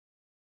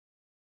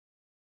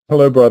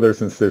Hello,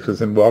 brothers and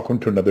sisters, and welcome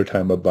to another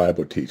time of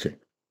Bible teaching.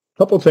 A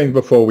couple things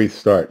before we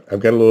start.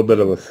 I've got a little bit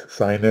of a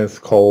sinus,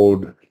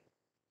 cold, a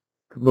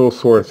little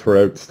sore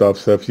throat stuff.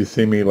 So if you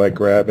see me like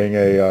grabbing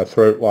a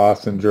throat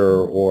lozenge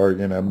or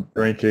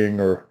drinking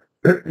or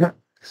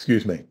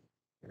excuse me,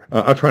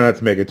 I'll try not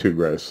to make it too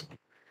gross.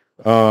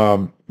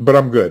 But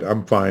I'm good.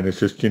 I'm fine. It's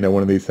just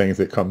one of these things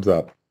that comes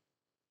up.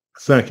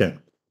 Second,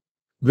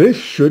 this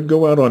should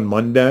go out on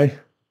Monday.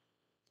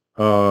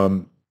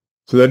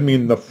 So that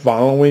means the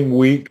following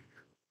week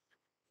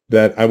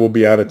that I will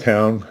be out of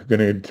town,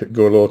 going to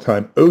go a little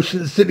time.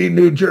 Ocean City,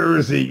 New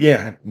Jersey.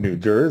 Yeah, New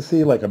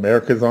Jersey, like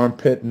America's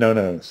armpit.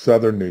 No,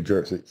 Southern New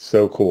Jersey.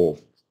 So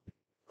cool.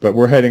 But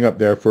we're heading up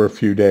there for a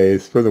few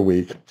days for the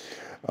week.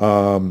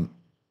 So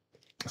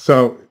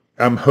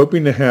I'm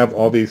hoping to have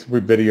all these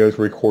videos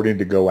recording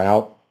to go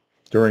out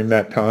during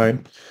that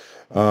time.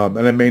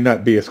 And I may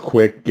not be as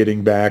quick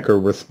getting back or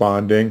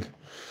responding,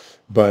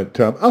 but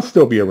I'll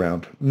still be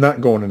around. Not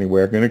going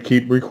anywhere. Going to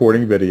keep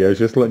recording videos,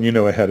 just letting you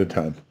know ahead of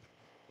time.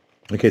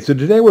 Okay, so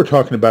today we're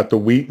talking about the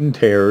wheat and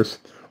tares,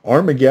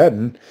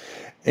 Armageddon,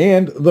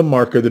 and the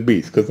mark of the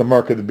beast, because the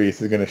mark of the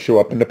beast is going to show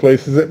up in the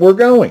places that we're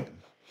going.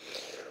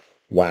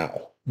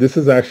 Wow, this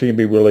is actually going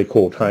to be really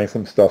cool, tying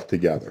some stuff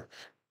together.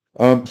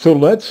 So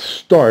let's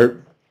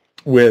start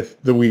with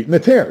the wheat and the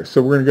tares.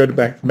 So we're going to go to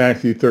back to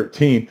Matthew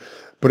 13,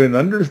 but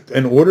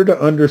in order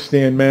to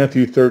understand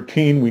Matthew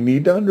 13, we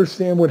need to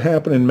understand what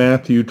happened in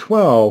Matthew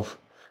 12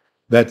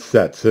 that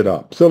sets it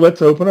up. So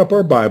let's open up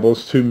our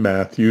Bibles to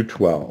Matthew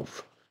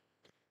 12.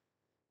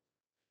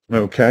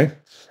 Okay.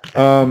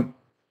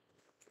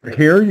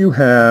 Here you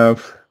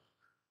have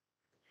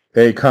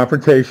a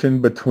confrontation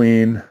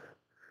between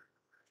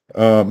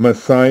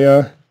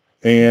Messiah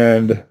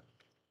and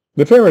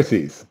the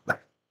Pharisees.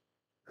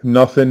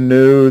 Nothing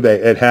new.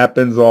 It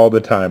happens all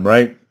the time,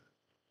 right?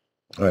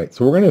 All right.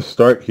 So we're going to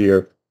start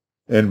here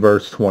in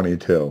verse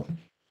 22.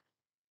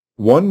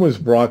 One was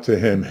brought to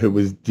him who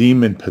was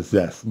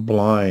demon-possessed,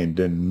 blind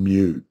and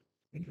mute,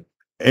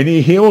 and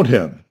he healed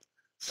him,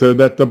 so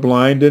that the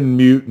blind and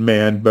mute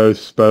man both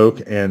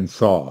spoke and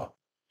saw.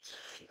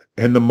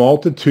 And the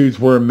multitudes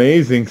were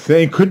amazing,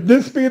 saying, "Could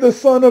this be the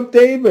son of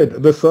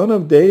David?" The son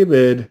of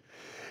David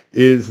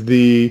is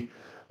the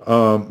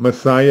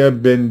Messiah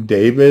ben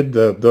David,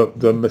 the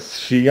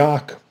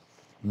Mashiach,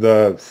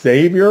 the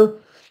Savior.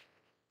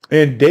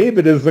 And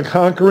David is the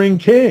conquering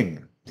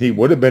king. He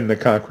would have been the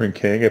conquering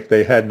king if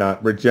they had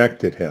not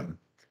rejected him.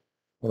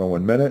 Hold on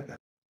 1 minute.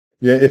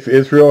 Yeah, if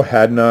Israel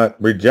had not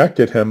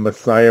rejected him,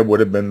 Messiah would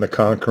have been the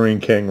conquering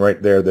king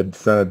right there, the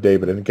son of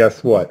David. And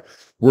guess what?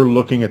 We're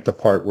looking at the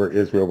part where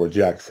Israel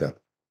rejects him.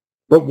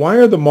 But why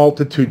are the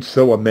multitudes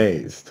so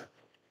amazed?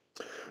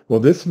 Well,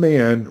 this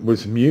man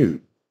was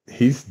mute.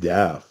 He's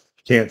deaf.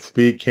 Can't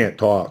speak, can't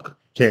talk,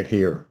 can't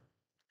hear.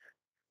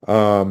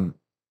 So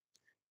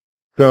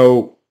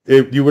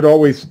you would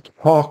always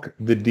talk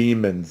the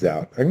demons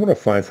out. I'm going to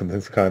find something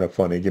that's kind of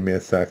funny. Give me a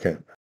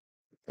second.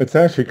 It's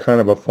actually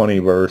kind of a funny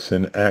verse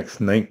in Acts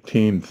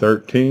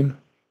 19:13.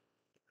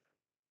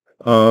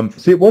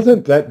 See, it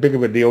wasn't that big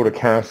of a deal to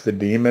cast the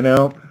demon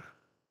out.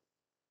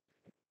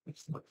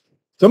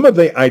 Some of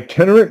the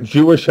itinerant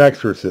Jewish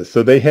exorcists,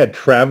 so they had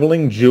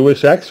traveling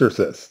Jewish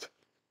exorcists,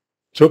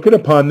 took it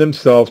upon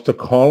themselves to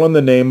call on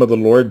the name of the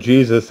Lord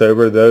Jesus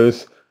over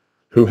those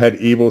who had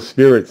evil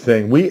spirits,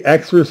 saying, "We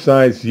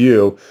exorcise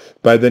you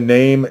by the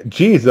name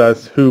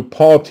Jesus, who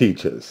Paul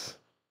teaches."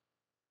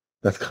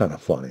 That's kind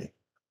of funny.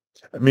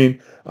 I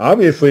mean,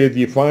 obviously, if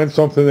you find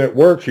something that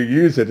works, you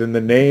use it, and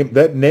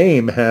that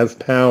name has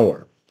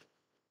power.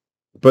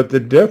 But the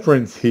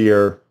difference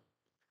here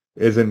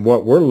is in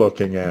what we're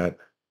looking at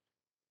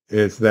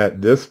is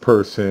that this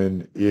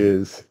person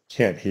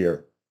can't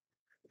hear.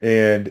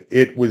 And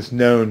it was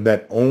known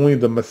that only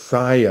the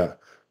Messiah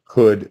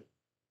could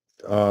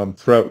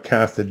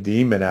cast a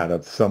demon out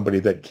of somebody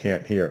that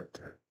can't hear.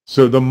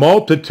 So the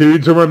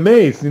multitudes are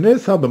amazed. And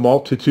that's how the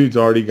multitudes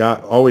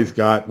always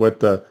got what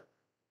the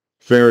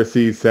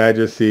Pharisees,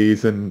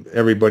 Sadducees, and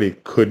everybody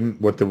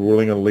what the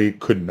ruling elite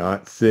could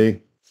not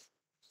see.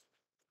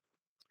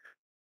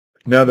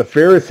 Now the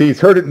Pharisees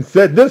heard it and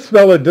said, "This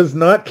fellow does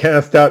not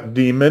cast out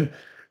demon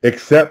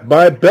except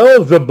by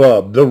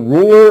Beelzebub, the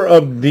ruler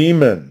of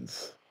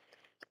demons."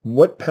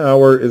 What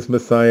power is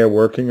Messiah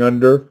working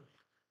under?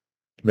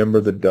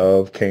 Remember the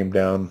dove came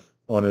down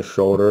on his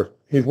shoulder.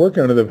 He's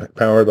working under the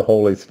power of the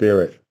Holy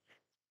Spirit.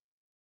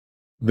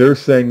 They're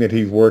saying that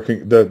he's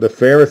working, the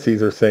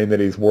Pharisees are saying that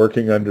he's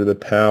working under the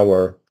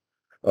power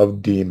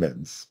of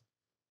demons.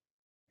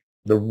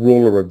 The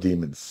ruler of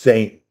demons,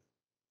 Saint.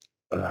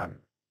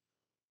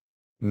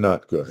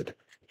 Not good.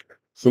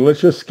 So let's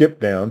just skip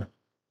down.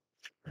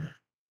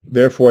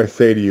 "Therefore I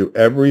say to you,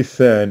 every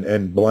sin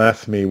and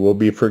blasphemy will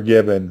be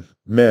forgiven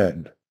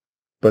men,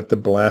 but the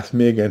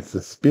blasphemy against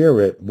the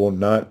Spirit will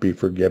not be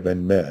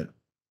forgiven men.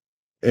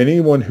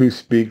 Anyone who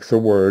speaks a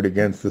word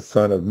against the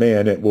Son of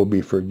Man, it will be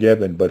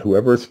forgiven, but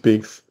whoever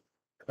speaks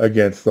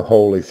against the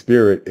Holy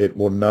Spirit, it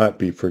will not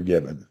be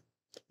forgiven,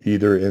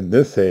 either in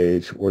this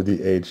age or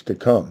the age to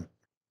come.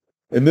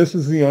 And this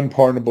is the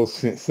unpardonable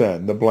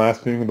sin, the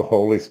blaspheming of the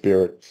Holy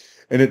Spirit.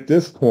 And at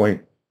this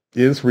point,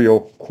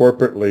 Israel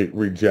corporately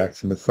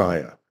rejects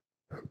Messiah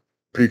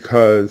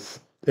because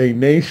a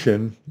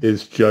nation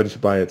is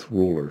judged by its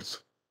rulers.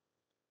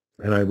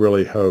 And I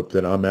really hope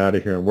that I'm out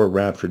of here and we're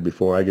raptured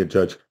before I get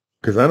judged,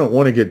 because I don't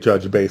want to get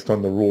judged based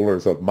on the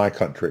rulers of my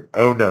country.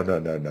 Oh, no, no,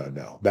 no, no,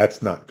 no.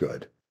 That's not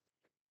good.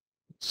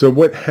 So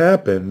what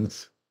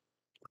happens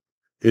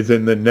is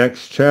in the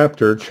next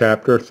chapter,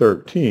 chapter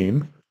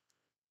 13,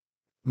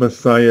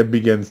 Messiah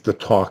begins to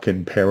talk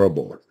in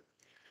parables.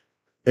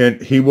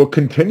 And he will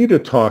continue to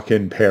talk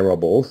in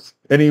parables,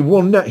 and he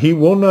will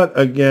not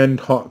again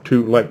talk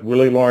to like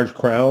really large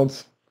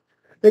crowds,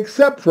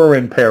 except for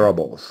in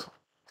parables.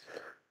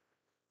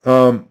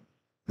 And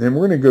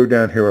we're going to go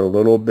down here a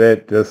little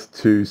bit just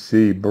to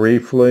see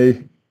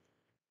briefly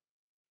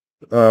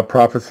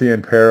prophecy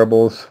and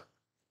parables.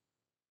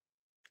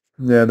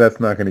 Yeah, that's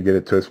not going to get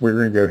it to us. We're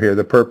going to go here.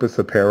 The purpose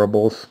of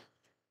parables.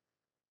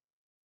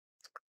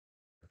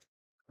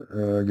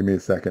 Give me a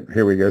second.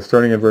 Here we go.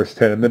 Starting in verse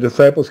 10. And the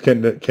disciples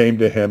came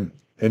to him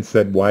and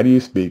said, "Why do you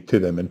speak to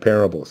them in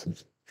parables?"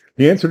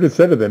 He answered and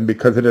said to them,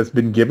 "Because it has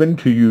been given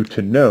to you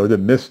to know the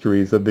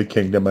mysteries of the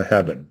kingdom of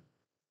heaven."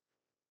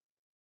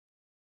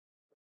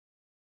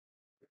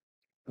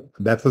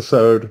 That's a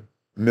sod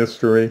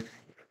mystery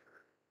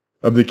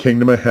of the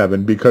kingdom of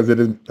heaven, because it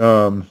is,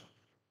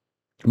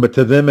 but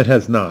to them it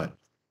has not.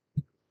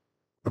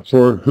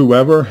 For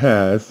whoever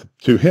has,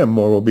 to him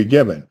more will be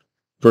given,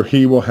 for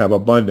he will have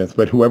abundance.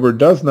 But whoever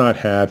does not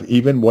have,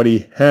 even what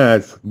he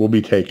has will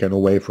be taken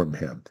away from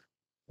him.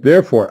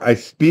 Therefore I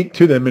speak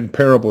to them in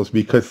parables,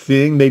 because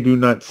seeing they do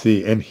not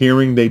see, and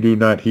hearing they do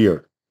not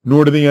hear,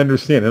 nor do they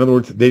understand. In other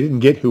words, they didn't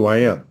get who I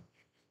am.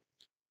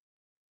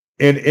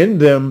 And in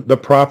them the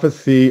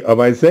prophecy of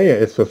Isaiah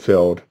is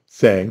fulfilled,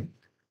 saying,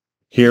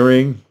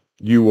 "Hearing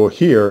you will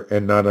hear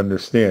and not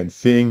understand,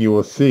 seeing you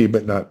will see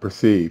but not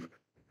perceive.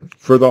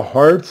 For the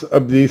hearts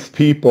of these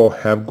people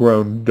have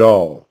grown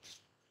dull,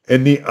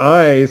 and the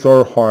eyes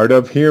are hard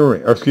of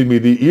hearing." Or excuse me,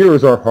 the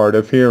ears are hard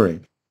of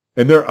hearing,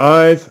 and their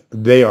eyes,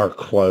 they are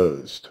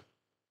closed,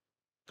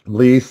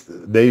 lest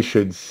they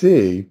should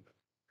see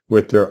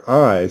with their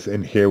eyes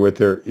and hear with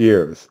their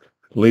ears,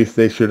 lest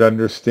they should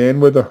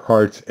understand with their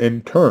hearts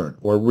and turn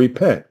or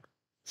repent,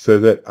 so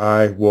that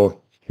I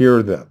will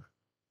hear them.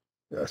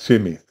 Excuse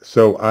me,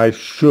 so I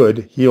should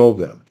heal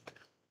them.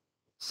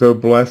 So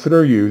blessed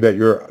are you that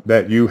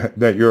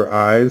your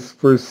eyes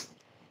first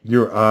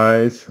your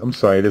eyes. I'm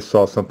sorry, I just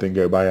saw something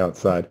go by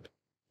outside.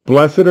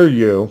 Blessed are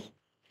you.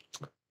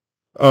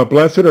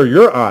 Blessed are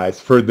your eyes,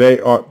 for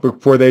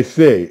they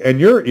see, and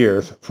your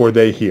ears, for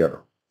they hear.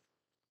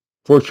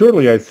 For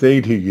surely I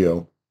say to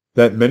you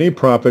that many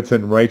prophets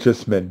and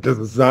righteous men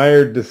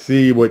desired to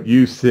see what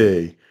you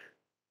see,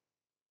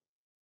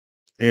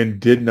 and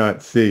did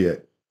not see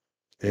it,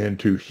 and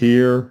to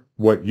hear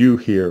what you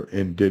hear,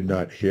 and did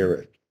not hear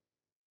it.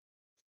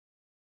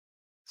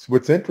 So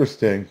what's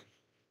interesting,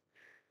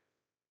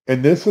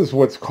 and this is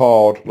what's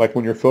called, like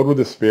when you're filled with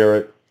the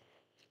Spirit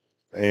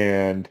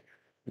and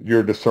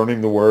you're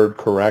discerning the word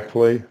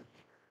correctly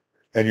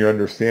and you're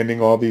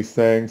understanding all these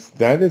things,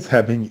 that is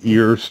having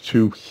ears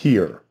to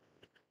hear.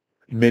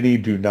 Many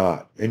do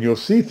not. And you'll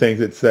see things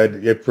that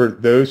said, if for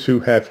those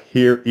who have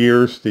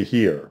ears to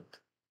hear.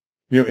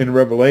 You know, in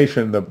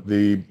Revelation,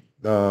 in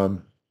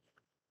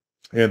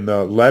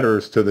the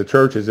letters to the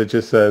churches, it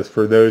just says,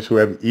 for those who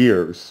have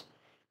ears,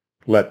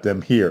 let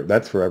them hear.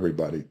 That's for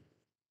everybody.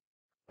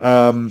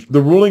 The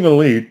ruling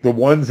elite, the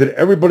ones that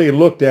everybody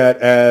looked at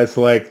as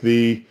like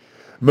the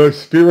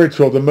most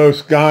spiritual, the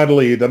most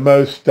godly, the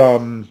most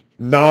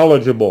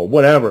knowledgeable,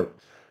 whatever,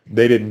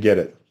 they didn't get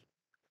it.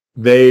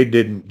 They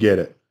didn't get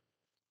it.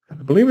 I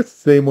believe it's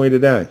the same way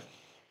today.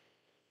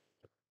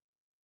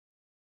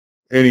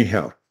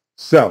 Anyhow,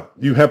 so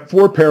you have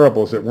four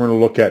parables that we're going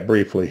to look at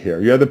briefly here.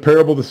 You have the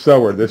parable of the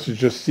sower. This is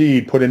just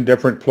seed put in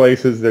different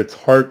places. That's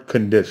heart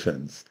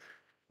conditions.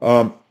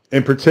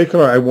 In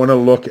particular, I want to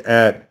look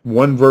at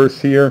one verse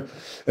here,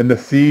 and the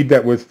seed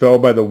that was fell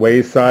by the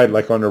wayside,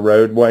 like on the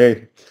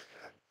roadway,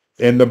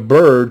 and the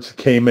birds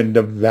came and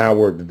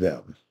devoured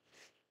them.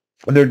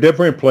 And there are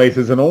different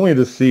places, and only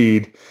the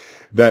seed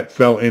that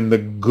fell in the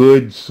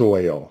good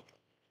soil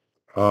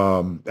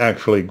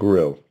actually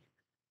grew.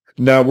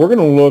 Now we're going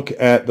to look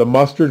at the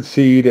mustard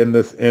seed in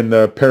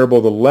the parable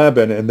of the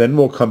leaven, and then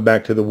we'll come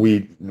back to the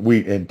wheat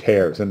and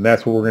tares, and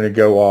that's what we're going to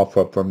go off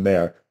of from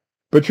there.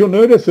 But you'll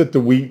notice that the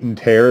wheat and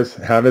tares,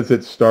 how does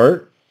it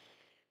start?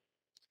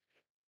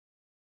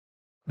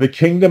 The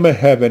kingdom of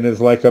heaven is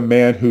like a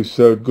man who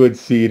sowed good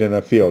seed in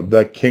a field.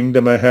 The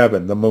kingdom of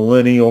heaven, the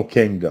millennial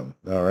kingdom,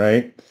 all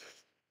right?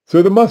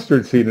 So the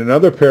mustard seed,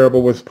 another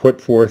parable was put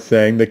forth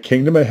saying, the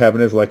kingdom of heaven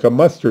is like a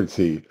mustard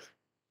seed,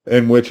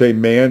 in which a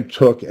man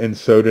took and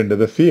sowed into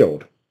the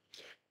field,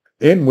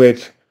 in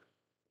which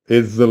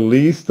is the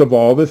least of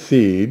all the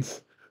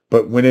seeds,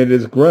 but when it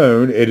is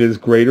grown, it is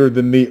greater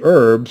than the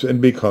herbs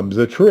and becomes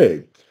a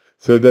tree,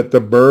 so that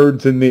the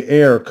birds in the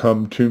air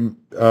come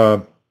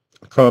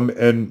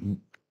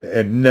and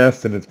and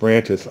nests in its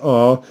branches.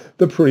 Oh,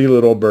 the pretty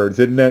little birds.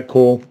 Isn't that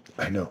cool?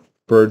 I know.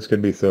 Birds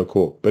can be so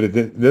cool. But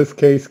in this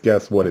case,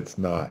 guess what? It's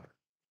not.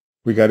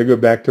 We got to go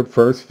back to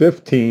verse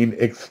 15,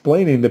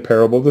 explaining the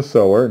parable of the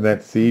sower and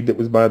that seed that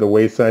was by the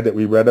wayside that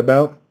we read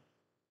about.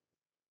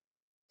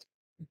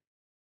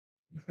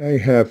 I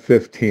have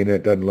 15.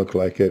 It doesn't look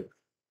like it.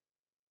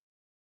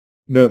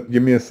 No,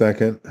 give me a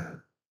second.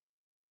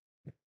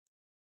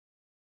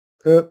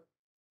 Uh,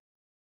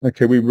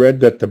 okay, we read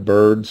that the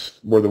birds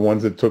were the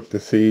ones that took the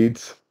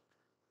seeds.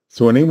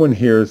 So anyone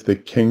hears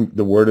the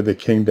word of the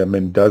kingdom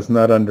and does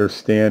not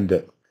understand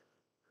it,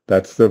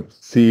 that's the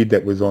seed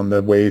that was on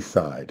the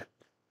wayside.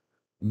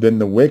 Then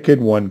the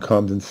wicked one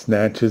comes and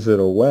snatches it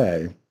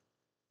away,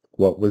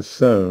 what was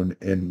sown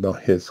in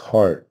his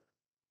heart.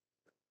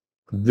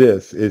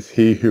 This is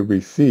he who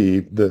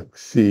received the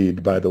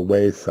seed by the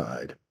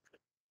wayside.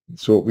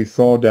 So what we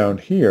saw down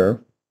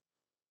here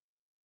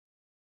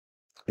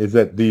is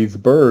that these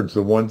birds,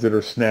 the ones that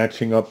are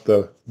snatching up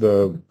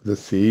the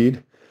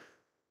seed,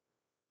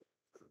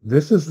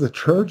 this is the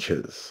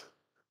churches.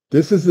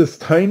 This is this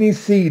tiny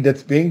seed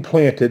that's being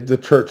planted, the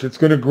church. It's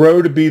going to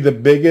grow to be the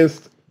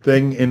biggest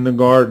thing in the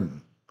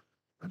garden.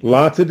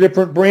 Lots of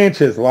different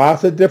branches,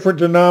 lots of different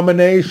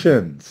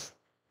denominations.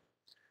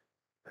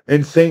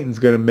 And Satan's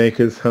going to make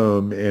his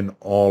home in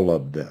all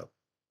of them.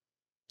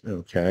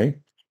 Okay.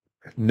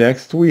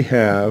 Next we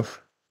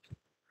have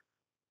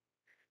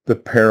the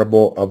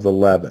parable of the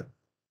leaven.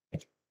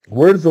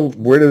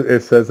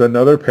 It says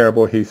another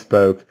parable he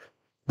spoke.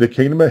 The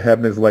kingdom of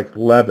heaven is like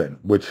leaven,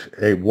 which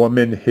a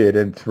woman hid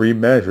in 3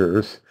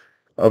 measures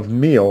of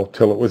meal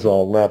till it was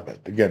all leavened.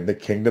 Again, the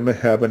kingdom of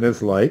heaven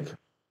is like,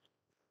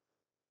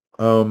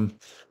 and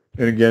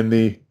again,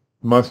 the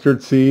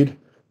mustard seed,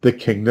 the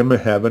kingdom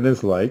of heaven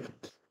is like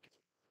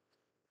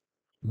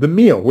the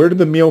meal. Where did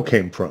the meal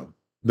came from?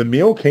 The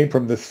meal came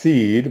from the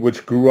seed,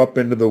 which grew up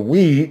into the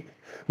wheat,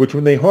 which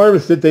when they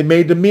harvested, they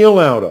made the meal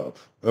out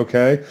of.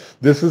 Okay?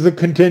 This is a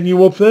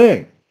continual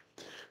thing.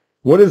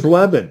 What is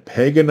leaven?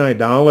 Pagan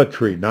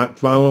idolatry, not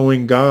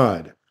following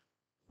God.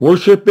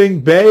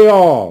 Worshipping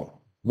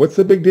Baal. What's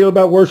the big deal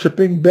about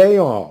worshiping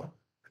Baal?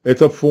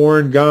 It's a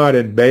foreign god,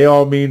 and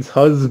Baal means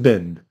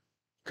husband.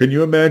 Can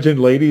you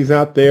imagine ladies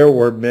out there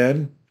or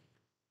men?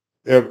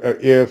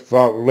 If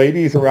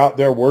ladies are out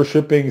there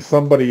worshiping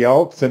somebody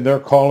else and they're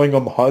calling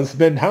them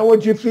husband, how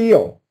would you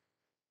feel?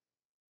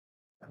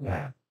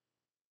 All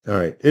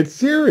right, it's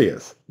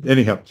serious.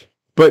 Anyhow,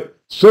 but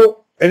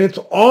so, and it's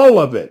all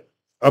of it.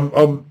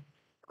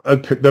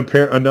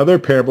 Another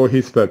parable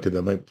he spoke to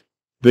them.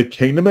 The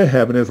kingdom of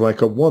heaven is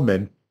like a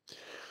woman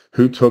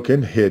who took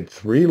and hid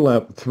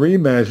 3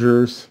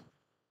 measures.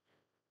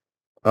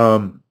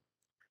 I'm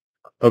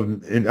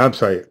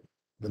sorry,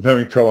 I'm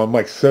having trouble. I'm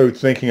like so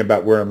thinking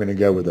about where I'm going to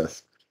go with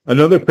this.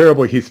 Another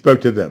parable he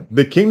spoke to them.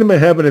 The kingdom of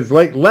heaven is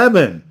like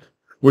leaven,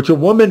 which a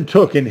woman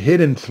took and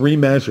hid in 3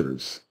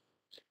 measures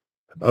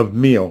of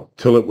meal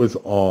till it was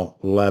all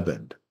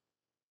leavened.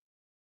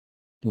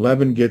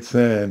 Leaven gets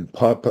in,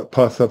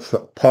 puffs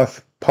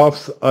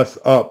us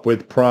up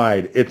with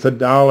pride. It's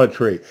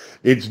idolatry.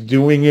 It's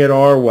doing it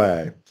our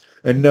way.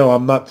 And no,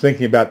 I'm not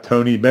thinking about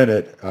Tony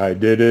Bennett. I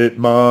did it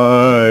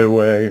my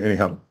way.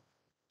 Anyhow,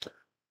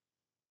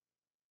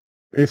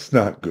 it's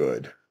not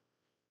good.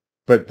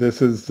 But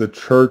this is the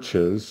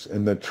churches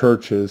and the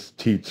churches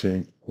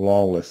teaching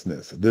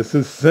lawlessness. This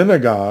is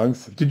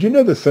synagogues. Did you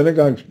know the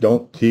synagogues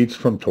don't teach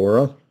from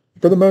Torah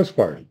for the most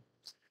part?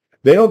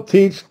 They don't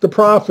teach the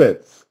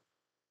prophets.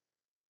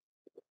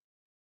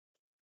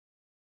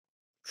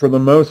 For the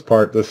most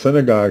part, the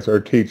synagogues are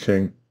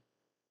teaching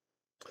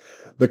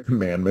the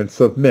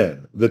commandments of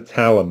men, the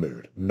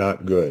Talmud,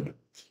 not good.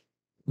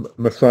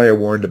 Messiah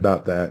warned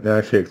about that, and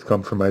actually it's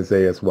come from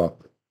Isaiah as well.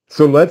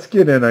 So let's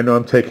get in. I know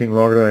I'm taking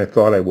longer than I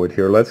thought I would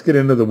here. Let's get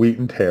into the wheat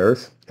and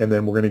tares, and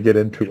then we're going to get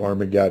into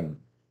Armageddon.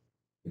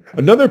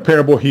 Another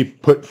parable he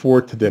put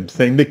forth to them,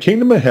 saying, the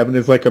kingdom of heaven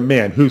is like a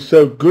man who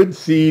sowed good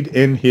seed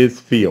in his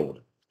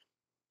field.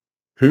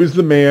 Who's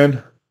the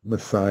man?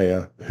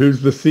 Messiah.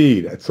 Who's the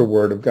seed? That's the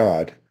word of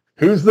God.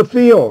 Who's the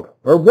field?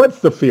 Or what's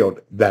the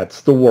field?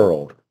 That's the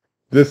world.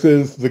 This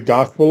is the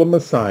gospel of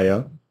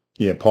Messiah.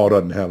 Yeah, Paul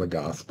doesn't have a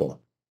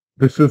gospel.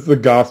 This is the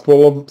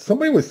gospel of,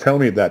 somebody was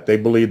telling me that they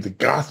believe the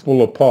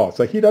gospel of Paul. It's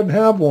like he doesn't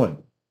have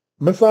one.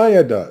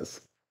 Messiah does.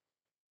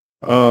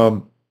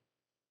 Who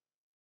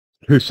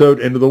sowed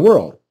into the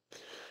world.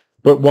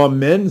 But while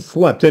men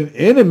slept, an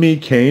enemy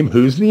came.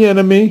 Who's the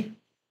enemy?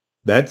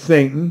 That's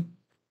Satan.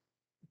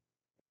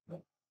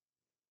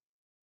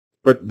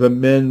 But the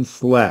men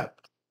slept.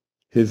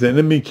 His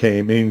enemy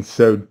came and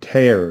sowed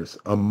tares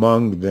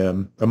among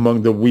them,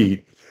 among the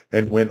wheat,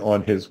 and went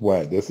on his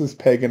way. This is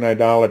pagan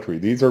idolatry.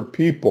 These are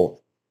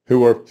people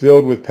who are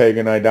filled with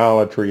pagan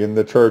idolatry in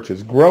the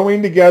churches,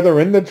 growing together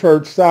in the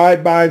church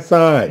side by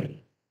side.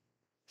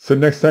 So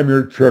next time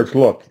you're at church,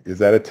 look, is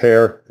that a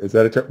tare? Is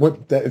that a tare?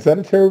 Is that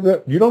a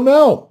tare? You don't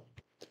know.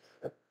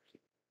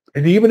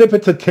 And even if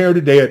it's a tare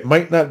today, it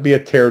might not be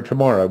a tare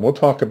tomorrow. We'll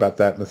talk about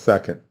that in a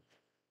second.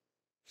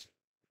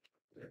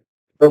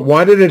 But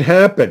why did it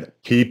happen?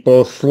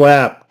 People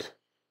slept.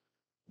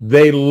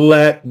 They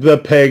let the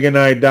pagan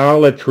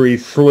idolatry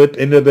slip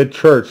into the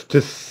church,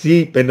 to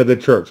seep into the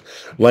church,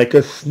 like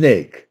a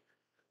snake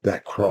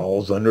that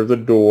crawls under the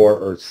door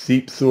or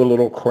seeps through a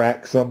little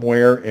crack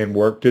somewhere and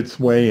worked its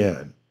way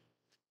in.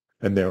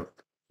 And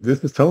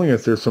this is telling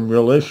us there's some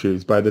real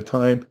issues. By the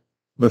time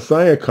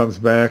Messiah comes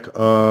back,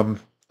 how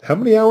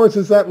many hours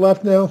is that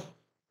left now?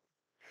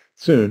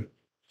 Soon.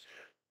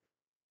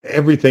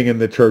 Everything in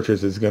the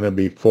churches is going to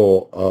be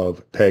full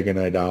of pagan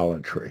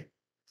idolatry.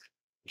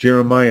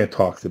 Jeremiah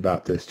talks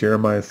about this.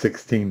 Jeremiah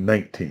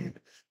 16:19.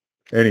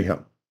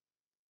 Anyhow,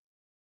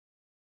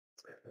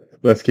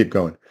 let's keep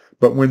going.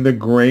 But when the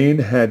grain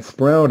had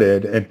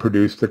sprouted and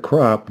produced the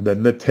crop,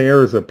 then the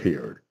tares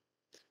appeared.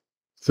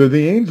 So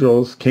the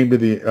angels came to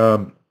the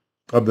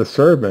of the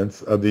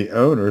servants of the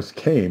owners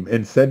came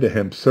and said to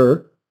him,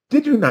 Sir,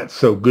 did you not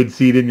sow good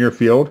seed in your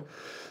field?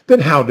 Then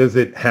how does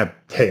it have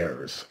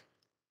tares?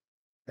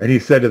 And he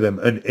said to them,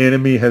 an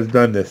enemy has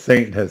done this,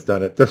 Satan has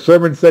done it. The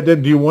servant said to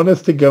him, do you want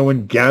us to go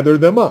and gather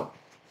them up?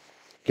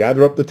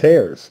 Gather up the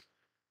tares.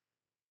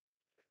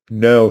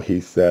 No, he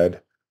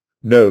said.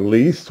 No,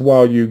 least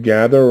while you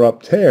gather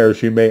up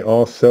tares, you may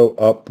also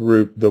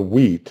uproot the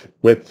wheat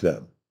with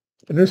them.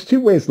 And there's two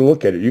ways to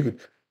look at it.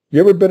 You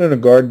ever been in a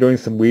garden doing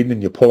some weeding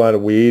and you pull out a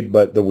weed,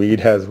 but the weed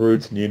has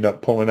roots and you end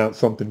up pulling out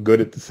something good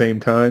at the same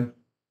time?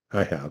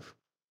 I have.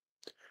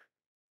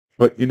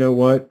 But you know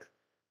what?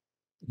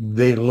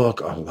 They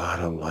look a lot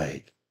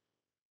alike.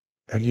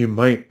 And you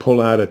might pull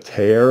out a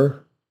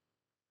tare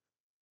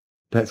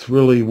that's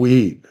really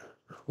wheat.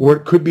 Or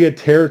it could be a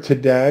tare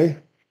today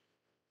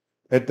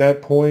at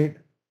that point.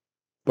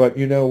 But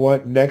you know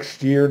what?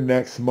 Next year,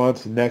 next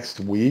month, next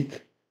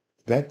week,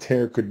 that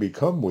tare could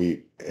become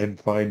wheat and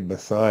find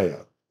Messiah.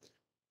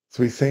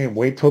 So he's saying,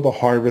 wait till the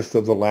harvest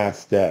of the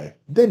last day,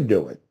 then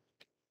do it.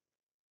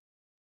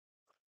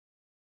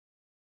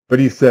 But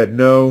he said,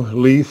 no,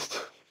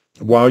 least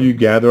while you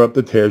gather up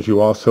the tares,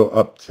 you also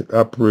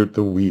uproot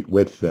the wheat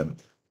with them.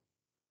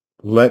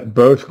 Let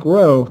both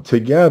grow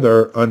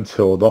together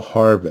until the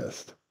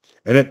harvest.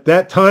 And at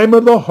that time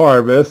of the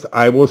harvest,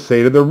 I will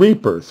say to the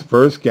reapers,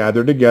 first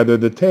gather together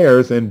the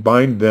tares and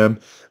bind them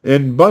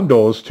in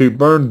bundles to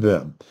burn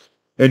them,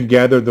 and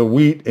gather the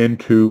wheat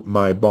into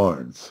my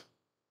barns.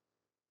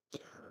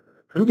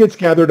 Who gets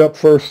gathered up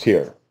first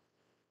here?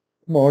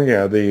 Well,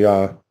 yeah,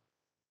 the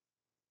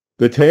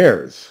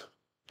tares.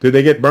 Do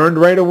they get burned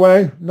right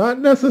away? Not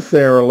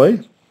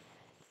necessarily.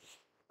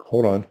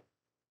 Hold on.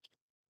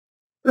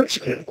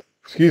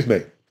 Excuse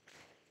me.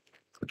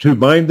 To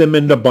bind them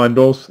into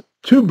bundles,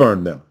 to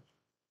burn them,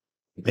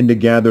 and to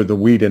gather the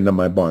wheat into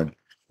my barn.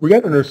 We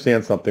got to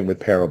understand something with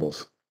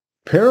parables.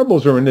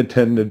 Parables are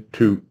intended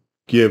to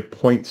give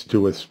points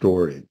to a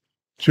story,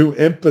 to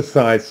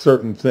emphasize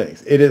certain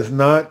things. It is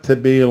not to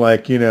be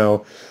like,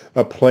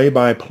 a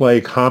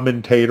play-by-play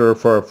commentator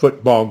for a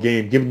football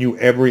game, giving you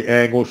every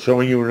angle,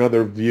 showing you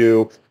another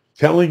view,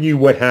 telling you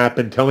what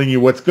happened, telling you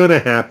what's going to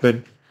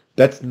happen.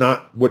 That's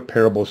not what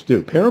parables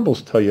do.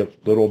 Parables tell you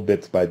little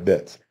bits by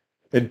bits.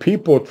 And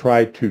people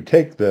try to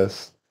take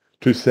this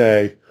to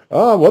say,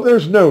 oh, well,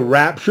 there's no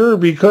rapture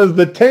because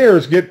the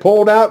tares get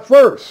pulled out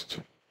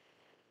first.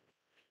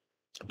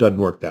 Doesn't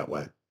work that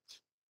way.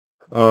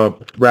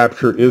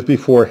 Rapture is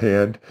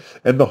beforehand,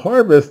 and the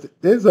harvest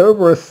is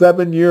over a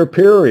 7-year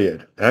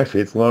period.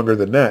 Actually, it's longer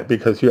than that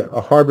because a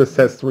harvest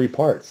has 3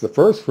 parts. The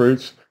first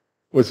fruits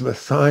was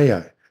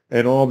Messiah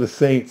and all the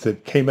saints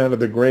that came out of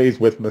the graves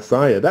with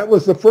Messiah. That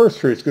was the first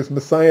fruits because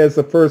Messiah is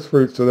the first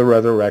fruits of the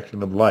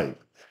resurrection of life.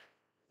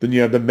 Then you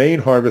have the main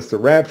harvest, the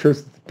rapture,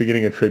 the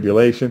beginning of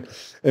tribulation.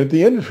 And at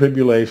the end of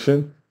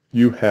tribulation,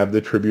 you have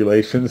the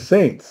tribulation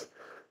saints,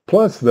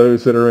 plus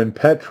those that are in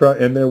Petra,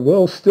 and there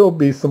will still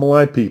be some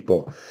alive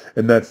people.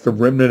 And that's the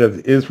remnant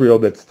of Israel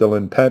that's still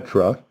in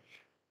Petra,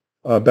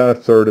 about a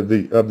third of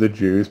the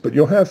Jews. But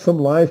you'll have some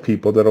live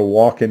people that'll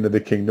walk into the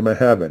kingdom of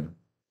heaven.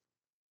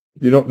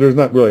 There's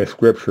not really a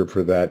scripture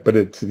for that, but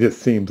it just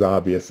seems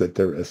obvious that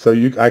there is. So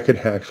I could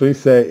actually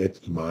say,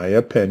 it's my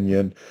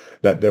opinion,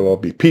 that there will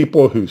be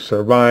people who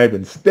survive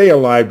and stay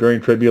alive during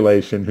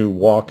tribulation who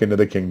walk into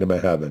the kingdom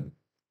of heaven.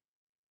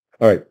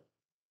 All right.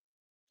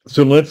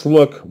 So let's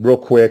look real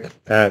quick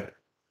at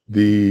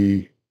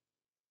the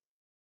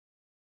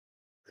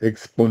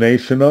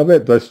explanation of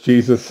it. Thus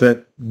Jesus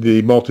sent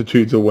the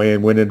multitudes away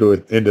and went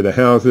into the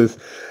houses.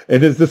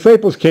 And his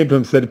disciples came to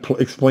him and said,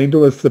 explain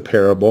to us the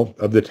parable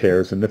of the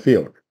tares in the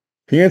field.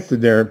 He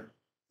answered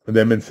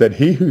them and said,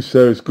 he who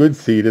sows good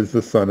seed is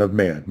the Son of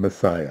Man,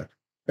 Messiah.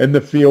 And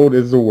the field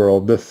is the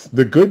world.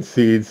 The good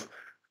seeds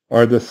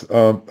are the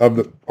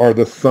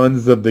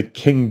sons of the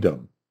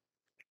kingdom.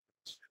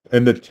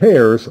 And the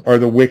tares are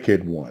the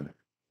wicked one.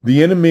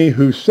 The enemy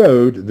who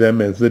sowed them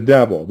is the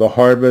devil. The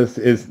harvest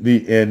is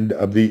the end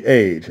of the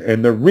age,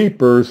 and the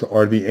reapers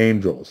are the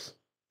angels.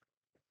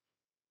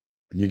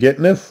 You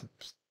getting this?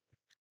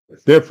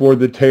 Therefore,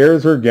 the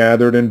tares are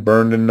gathered and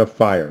burned in the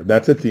fire.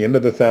 That's at the end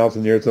of the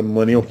 1,000 years of the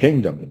millennial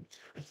kingdom.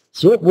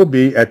 So it will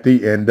be at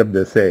the end of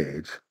this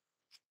age.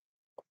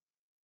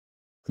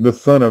 The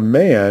Son of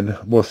Man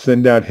will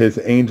send out his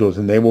angels,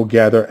 and they will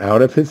gather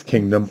out of his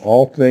kingdom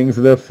all things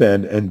that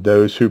offend and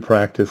those who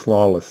practice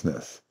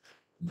lawlessness.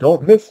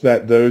 Don't miss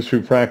that those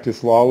who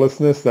practice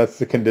lawlessness, that's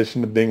the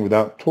condition of being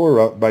without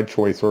Torah by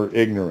choice or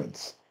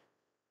ignorance.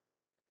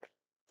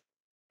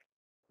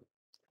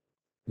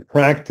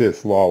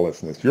 Practice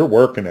lawlessness. You're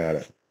working at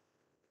it.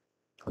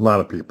 A lot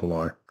of people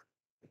are.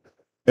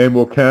 And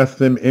will cast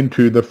them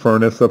into the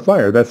furnace of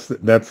fire. That's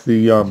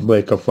the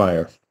lake of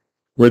fire,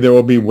 where there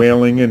will be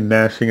wailing and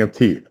gnashing of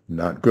teeth.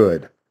 Not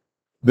good.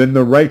 Then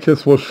the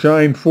righteous will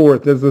shine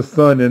forth as the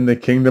sun in the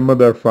kingdom of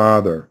their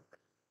Father.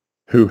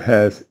 Who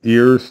has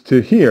ears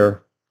to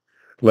hear,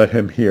 let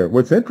him hear.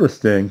 What's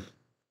interesting,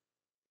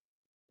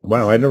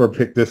 wow, I never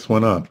picked this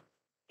one up.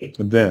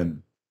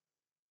 Then,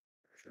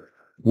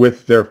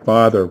 with their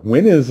Father,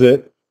 when is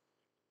it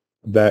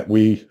that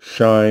we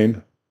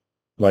shine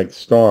like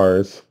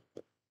stars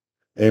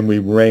and we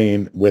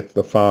reign with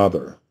the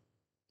Father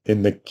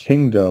in the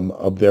kingdom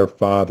of their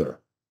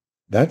Father?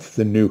 That's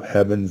the new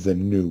heavens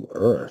and new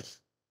earth.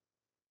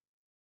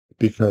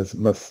 Because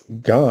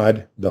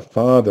God, the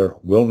Father,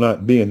 will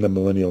not be in the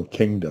millennial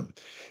kingdom.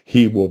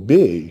 He will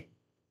be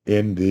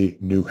in the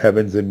new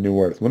heavens and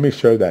new earth. Let me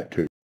show that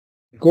to you.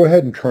 Go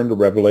ahead and turn to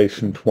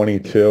Revelation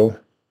 22.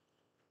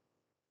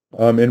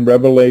 In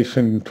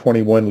Revelation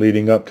 21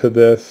 leading up to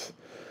this,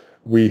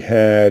 we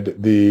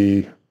had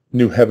the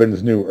new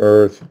heavens, new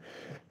earth,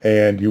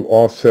 and you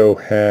also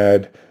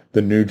had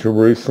the New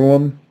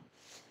Jerusalem.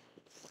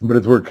 But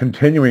as we're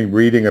continuing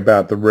reading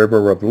about the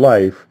river of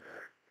life,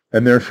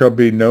 and there shall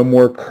be no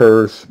more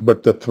curse,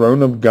 but the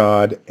throne of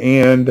God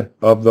and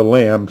of the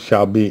Lamb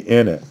shall be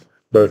in it.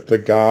 Both the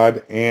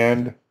God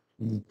and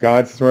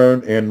God's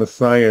throne and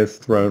Messiah's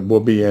throne will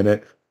be in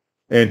it,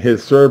 and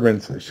his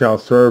servants shall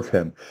serve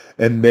him,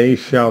 and they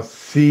shall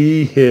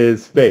see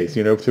his face.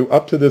 You know, so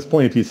up to this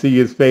point, if you see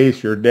his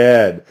face, you're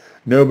dead.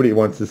 Nobody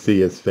wants to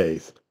see his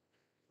face.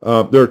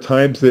 There are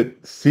times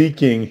that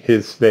seeking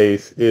his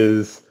face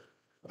is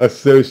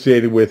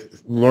associated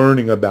with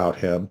learning about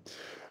him.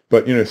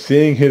 But, you know,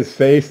 seeing his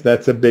face,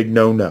 that's a big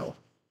no-no.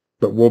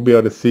 But we'll be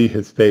able to see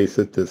his face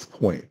at this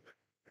point.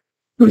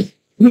 All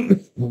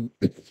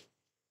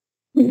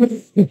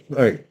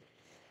right.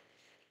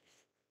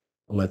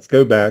 Let's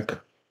go back.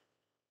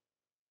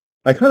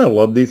 I kind of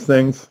love these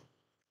things.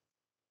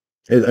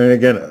 And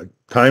again, a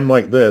time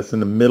like this, in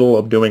the middle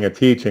of doing a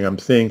teaching, I'm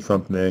seeing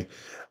something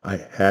I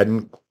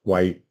hadn't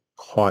quite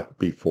caught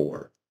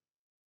before.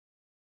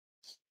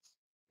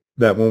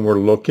 That when we're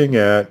looking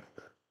at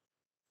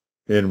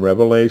in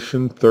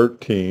Revelation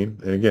 13,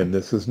 and again,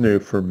 this is new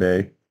for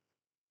me,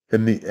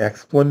 in the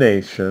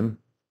explanation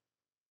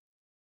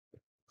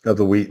of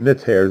the wheat and the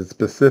tares,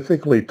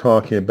 specifically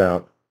talking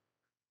about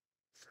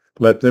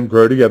let them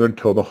grow together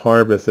until the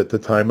harvest. At the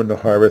time of the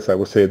harvest, I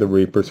will say the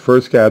reapers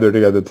first gather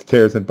together the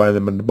tares and bind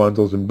them into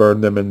bundles and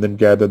burn them, and then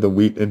gather the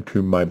wheat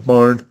into my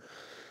barn.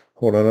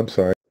 Hold on, I'm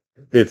sorry.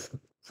 It's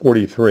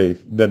 43.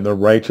 Then the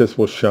righteous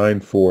will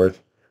shine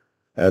forth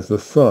as the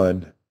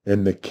sun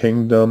in the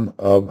kingdom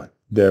of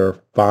their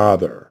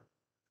Father.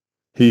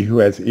 He who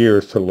has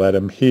ears to let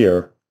him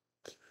hear.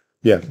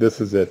 Yeah, this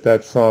is it.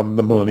 That's the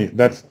millennium.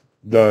 That's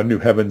the new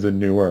heavens and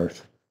new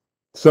earth.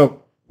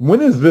 So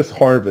when is this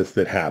harvest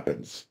that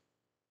happens?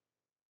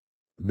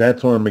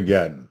 That's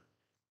Armageddon.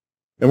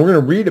 And we're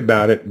going to read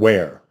about it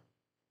where?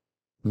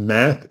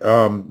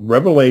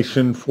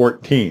 Revelation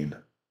 14.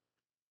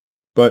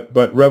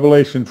 But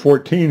Revelation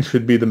 14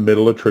 should be the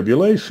middle of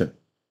tribulation.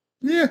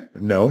 Yeah,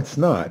 no, it's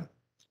not.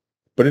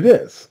 But it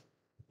is.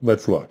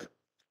 Let's look.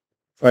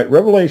 All right,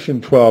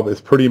 Revelation 12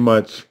 is pretty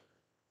much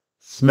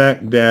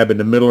smack dab in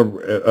the middle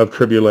of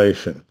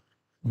tribulation.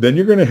 Then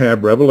you're going to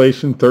have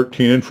Revelation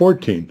 13 and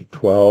 14.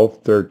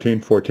 12,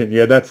 13, 14.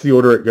 Yeah, that's the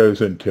order it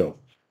goes into.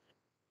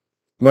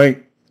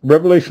 Like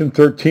Revelation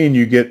 13,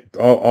 you get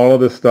all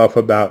of the stuff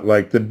about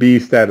like the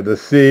beast out of the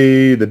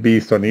sea, the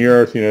beast on the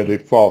earth, you know, the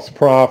false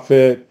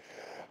prophet,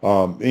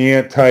 the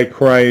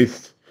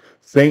Antichrist,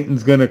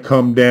 Satan's going to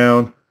come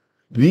down.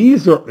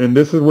 These are, and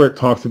this is where it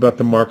talks about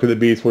the mark of the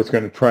beast, where it's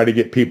going to try to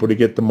get people to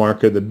get the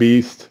mark of the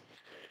beast.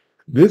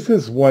 This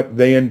is what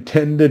they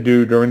intend to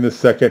do during the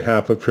second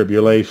half of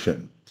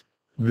tribulation.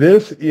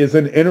 This is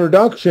an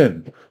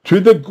introduction to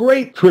the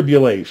Great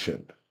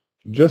Tribulation,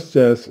 just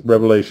as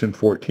Revelation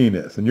 14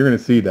 is. And you're going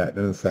to see that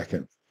in a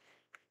second.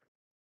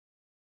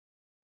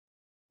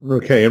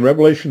 Okay, in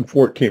Revelation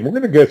 14, we're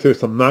going to go through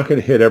this. I'm not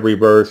going to hit every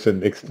verse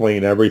and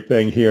explain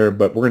everything here,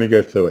 but we're going to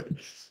go through it.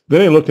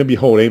 Then I looked, and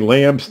behold, a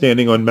lamb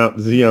standing on Mount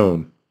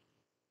Zion,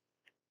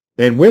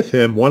 and with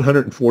him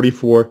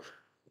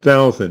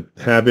 144,000,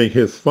 having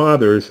his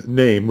father's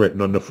name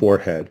written on the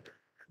forehead.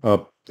 I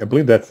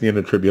believe that's the end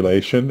of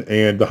tribulation,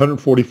 and the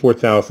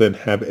 144,000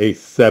 have a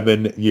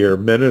 7-year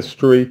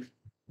ministry.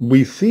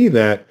 We see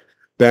that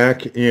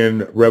back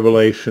in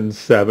Revelation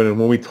 7, and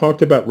when we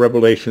talked about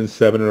Revelation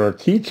 7 in our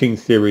teaching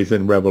series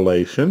in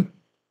Revelation,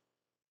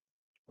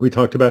 we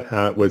talked about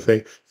how it was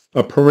a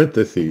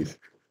parenthesis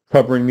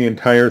covering the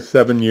entire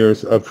 7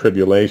 years of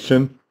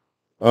tribulation.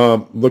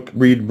 Let's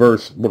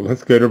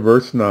go to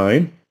verse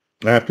 9.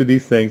 After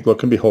these things,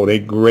 look and behold, a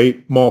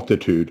great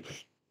multitude,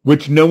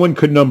 which no one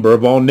could number,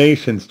 of all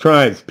nations,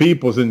 tribes,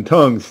 peoples, and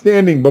tongues,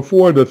 standing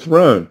before the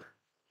throne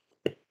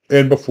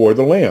and before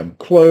the Lamb,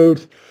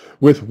 clothed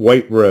with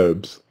white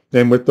robes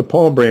and with the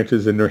palm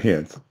branches in their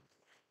hands.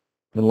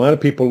 And a lot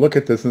of people look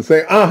at this and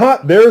say,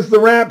 aha, there's the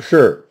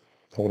rapture.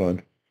 Hold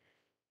on.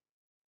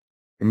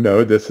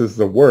 No, this is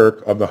the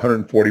work of the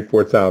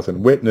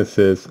 144,000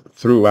 witnesses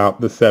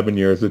throughout the 7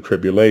 years of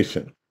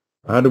tribulation.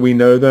 How do we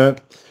know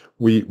that?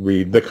 We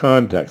read the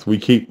context. We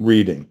keep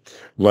reading,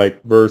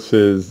 like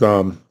verses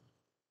 13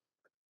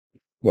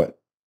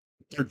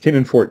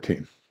 and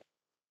 14.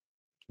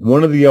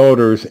 One of the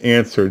elders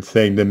answered,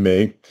 saying to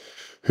me,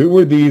 who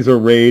were these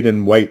arrayed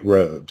in white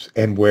robes,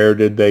 and where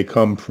did they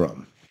come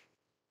from?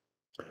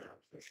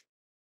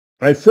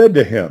 I said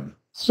to him,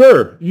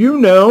 sir, you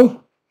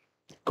know.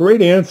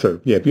 Great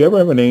answer. Yeah, if you ever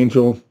have an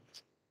angel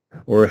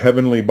or a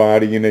heavenly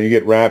body, you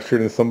get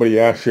raptured and somebody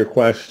asks you a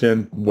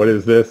question, what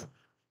is this?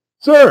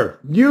 Sir,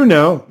 you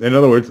know. In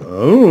other words,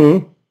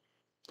 oh,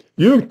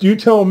 you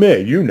tell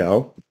me, you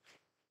know.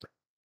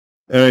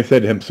 And I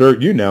said to him, sir,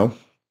 you know.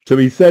 So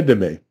he said to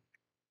me,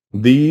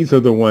 these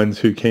are the ones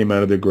who came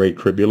out of the great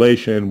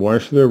tribulation and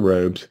washed their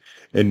robes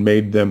and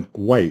made them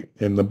white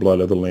in the blood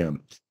of the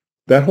Lamb.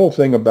 That whole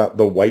thing about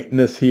the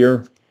whiteness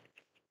here,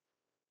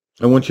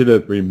 I want you to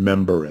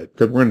remember it,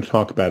 because we're going to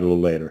talk about it a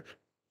little later.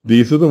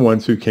 These are the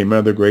ones who came out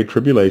of the great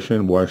tribulation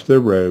and washed their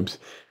robes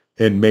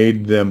and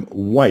made them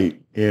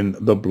white in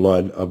the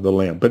blood of the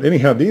Lamb. But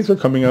anyhow, these are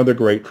coming out of the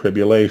great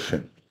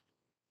tribulation.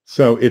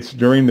 So it's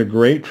during the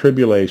great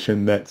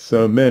tribulation that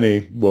so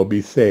many will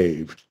be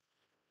saved.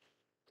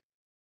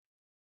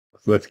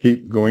 So let's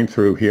keep going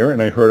through here.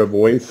 And I heard a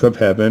voice of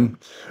heaven,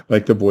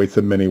 like the voice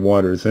of many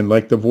waters, and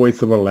like the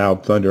voice of a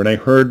loud thunder. And I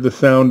heard the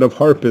sound of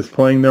harpists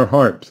playing their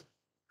harps,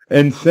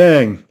 and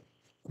sang,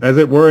 as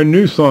it were, a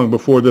new song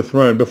before the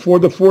throne, before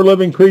the four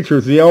living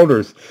creatures, the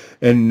elders.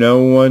 And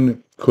no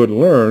one could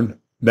learn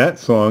that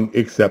song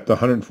except the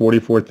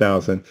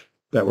 144,000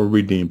 that were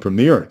redeemed from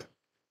the earth.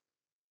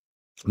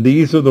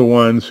 These are the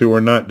ones who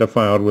are not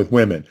defiled with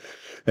women,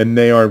 and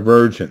they are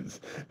virgins,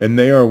 and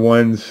they are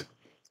ones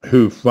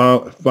who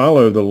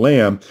follow the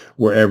Lamb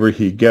wherever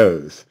he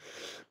goes.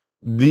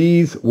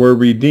 These were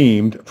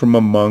redeemed from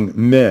among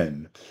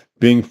men,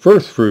 being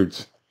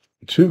firstfruits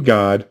to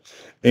God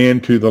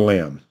and to the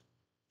Lamb.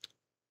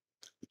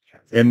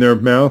 In their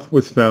mouth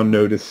was found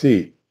no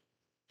deceit,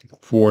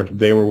 for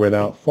they were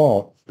without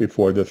fault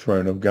before the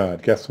throne of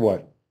God. Guess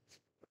what?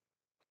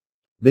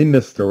 They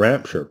missed the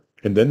rapture,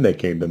 and then they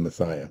came to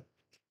Messiah.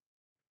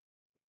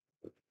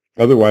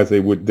 Otherwise,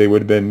 they would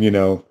have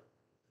been,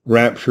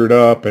 raptured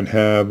up and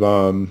have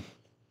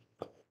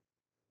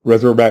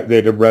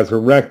they'd have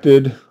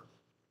resurrected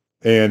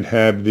and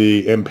have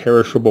the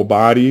imperishable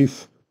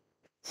bodies.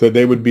 So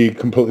they would be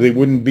they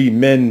wouldn't be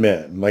men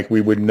like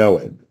we would know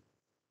it.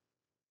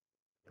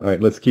 All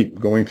right, let's keep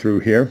going through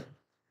here.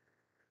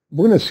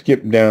 We're going to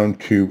skip down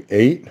to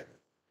 8.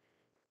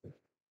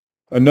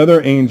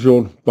 Another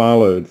angel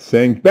followed,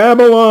 saying,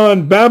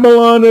 Babylon,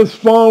 Babylon is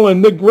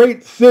fallen, the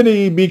great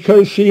city,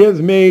 because she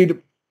has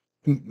made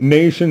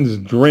nations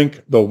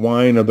drink the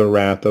wine of the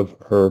wrath of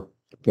her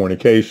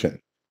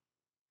fornication.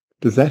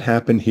 Does that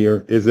happen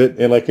here? Is it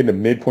like in the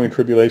midpoint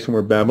tribulation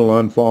where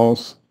Babylon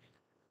falls?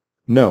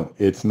 No,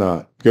 it's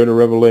not. Go to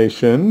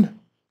Revelation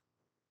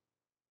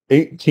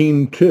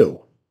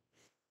 18:2.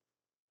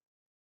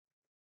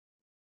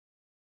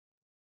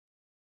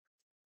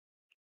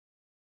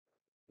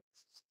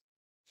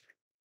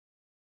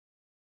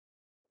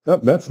 Oh,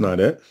 that's not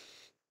it.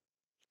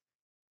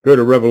 Go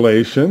to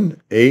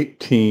Revelation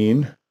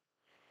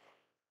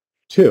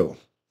 18:2.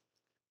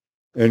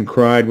 And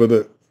cried with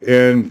a,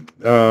 and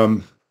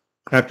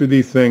after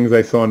these things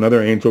I saw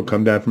another angel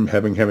come down from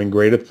heaven, having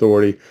great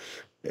authority,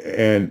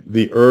 and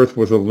the earth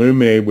was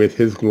illuminated with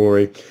his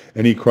glory.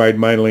 And he cried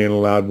mightily in a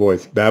loud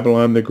voice,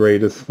 Babylon the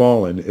great is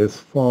fallen,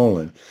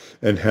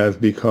 and has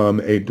become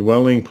a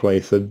dwelling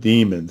place of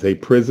demons, a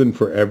prison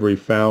for every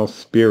foul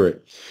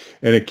spirit,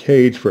 and a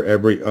cage for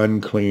every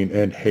unclean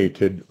and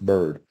hated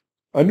bird.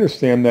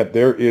 Understand that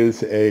there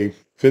is a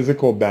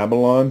physical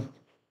Babylon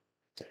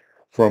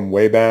from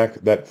way back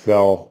that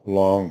fell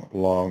long,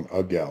 long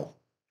ago.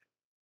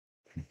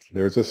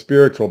 There's a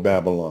spiritual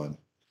Babylon.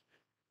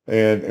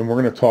 And we're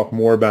going to talk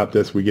more about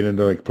this. We get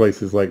into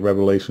places like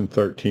Revelation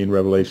 13,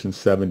 Revelation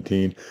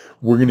 17.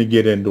 We're going to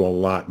get into a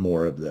lot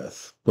more of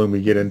this when we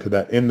get into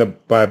that in the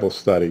Bible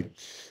study.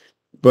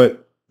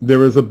 But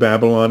there is a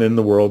Babylon in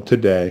the world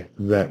today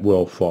that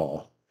will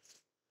fall.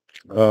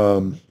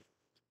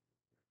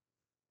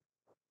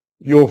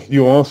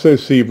 You'll also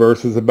see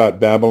verses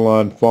about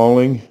Babylon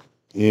falling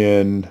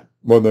in,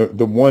 well,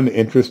 the one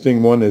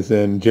interesting one is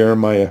in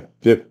Jeremiah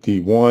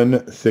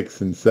 51,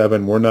 6 and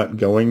 7. We're not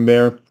going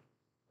there.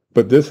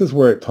 But this is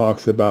where it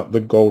talks about the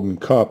golden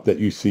cup that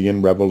you see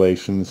in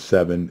Revelation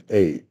 7,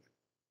 8.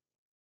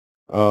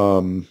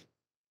 I'm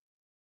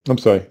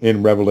sorry,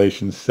 in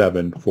Revelation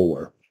 7,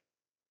 4.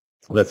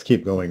 Let's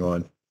keep going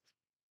on.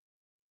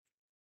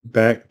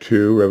 Back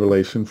to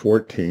Revelation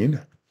 14.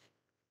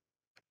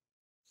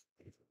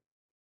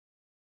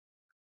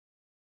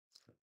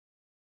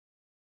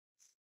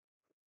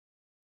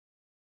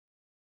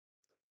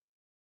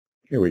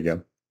 Here we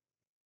go.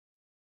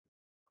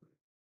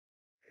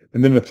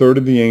 And then a third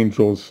of the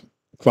angels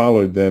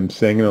followed them,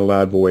 saying in a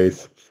loud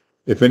voice,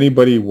 if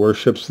anybody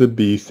worships the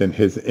beast and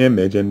his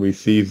image and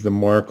receives the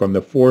mark on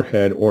the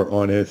forehead or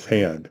on his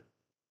hand.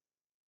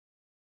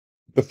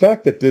 The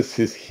fact that this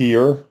is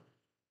here,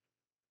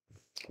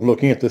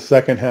 looking at the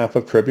second half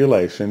of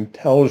tribulation,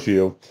 tells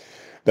you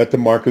that the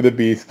mark of the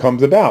beast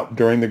comes about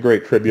during the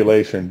Great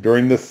Tribulation,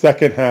 during the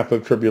second half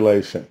of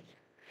tribulation.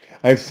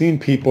 I've seen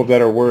people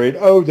that are worried,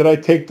 oh, did I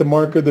take the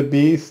mark of the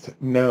beast?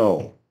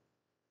 No,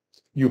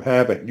 you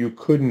haven't. You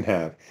couldn't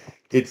have.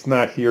 It's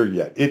not here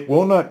yet. It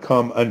will not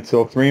come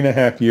until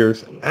 3.5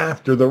 years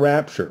after the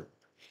rapture.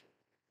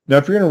 Now,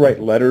 if you're going to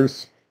write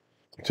letters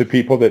to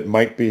people that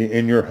might be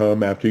in your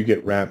home after you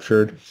get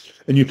raptured,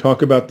 and you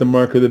talk about the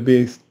mark of the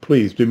beast,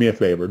 please do me a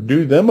favor.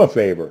 Do them a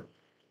favor.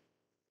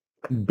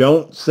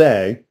 Don't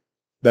say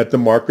that the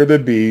mark of the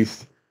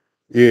beast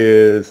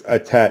is a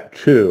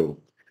tattoo,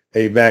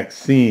 a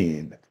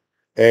vaccine,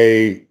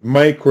 a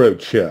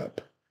microchip,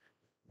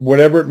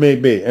 whatever it may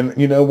be. And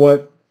you know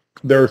what?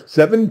 There are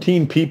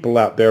 17 people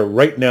out there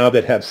right now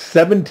that have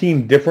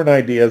 17 different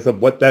ideas of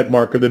what that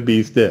mark of the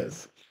beast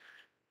is.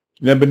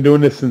 And I've been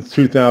doing this since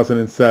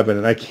 2007,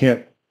 and I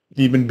can't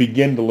even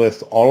begin to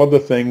list all of the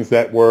things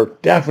that were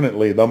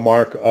definitely the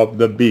mark of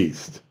the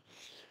beast.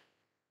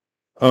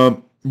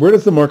 Where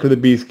does the mark of the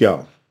beast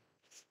go?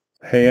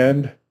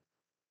 Hand,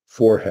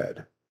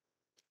 forehead.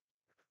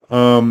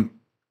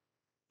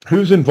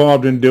 Who's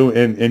involved in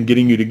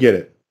getting you to get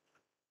it?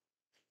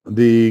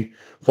 The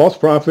false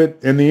prophet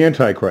and the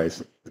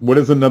Antichrist. What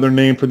is another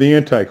name for the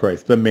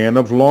Antichrist? The man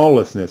of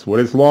lawlessness. What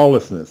is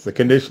lawlessness? The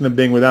condition of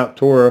being without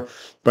Torah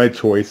by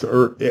choice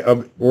or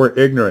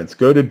ignorance.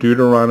 Go to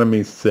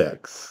Deuteronomy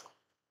 6.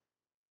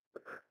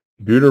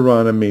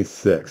 Deuteronomy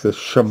 6. The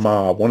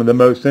Shema, one of the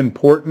most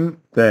important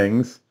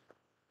things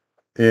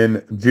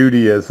in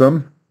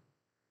Judaism.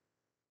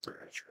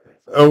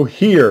 Oh,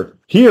 hear,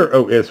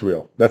 O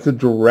Israel. That's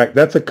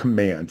a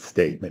command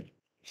statement.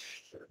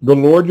 The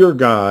Lord your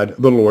God,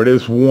 the Lord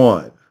is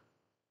one.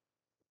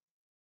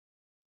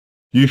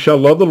 You shall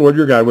love the Lord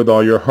your God with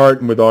all your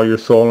heart and with all your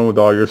soul and with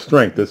all your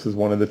strength. This is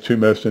one of the two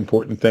most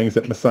important things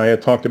that Messiah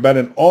talked about,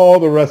 and all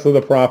the rest of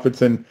the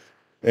prophets and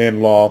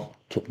law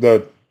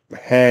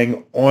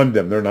hang on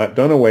them. They're not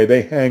done away.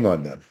 They hang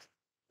on them.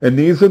 And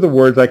these are the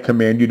words I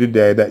command you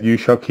today that you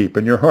shall keep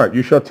in your heart.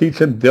 You shall teach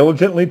them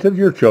diligently to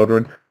your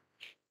children,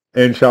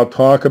 and shall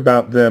talk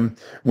about them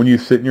when you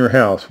sit in your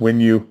house, when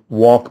you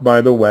walk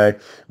by the way,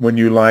 when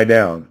you lie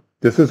down.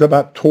 This is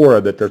about Torah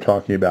that they're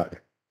talking about.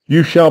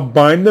 You shall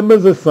bind them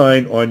as a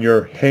sign on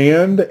your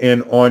hand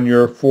and on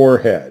your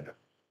forehead.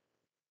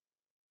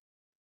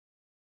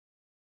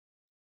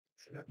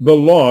 The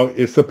law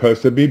is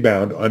supposed to be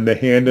bound on the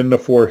hand and the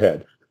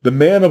forehead. The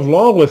man of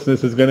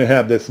lawlessness is going to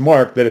have this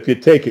mark that if you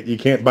take it, you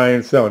can't buy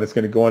and sell, and it's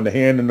going to go on the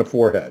hand and the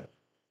forehead.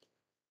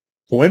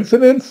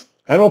 Coincidence?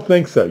 I don't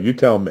think so. You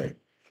tell me.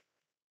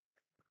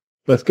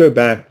 Let's go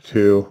back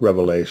to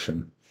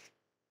Revelation.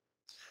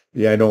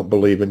 Yeah, I don't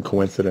believe in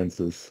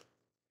coincidences.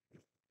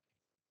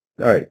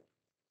 All right.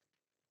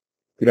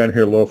 Get down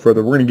here a little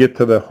further. We're going to get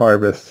to the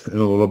harvest in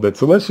a little bit.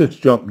 So let's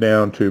just jump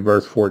down to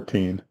verse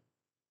 14.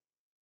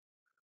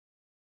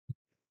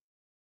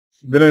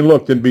 Then I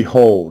looked, and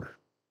behold,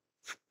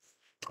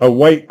 a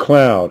white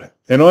cloud,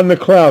 and on the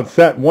cloud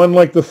sat one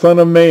like the Son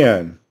of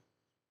Man,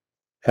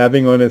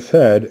 having on his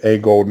head a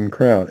golden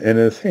crown, and in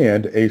his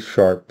hand a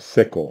sharp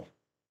sickle.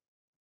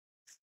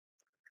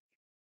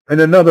 And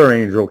another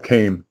angel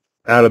came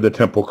out of the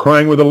temple,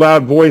 crying with a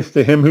loud voice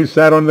to him who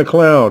sat on the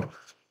cloud,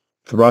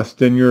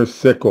 thrust in your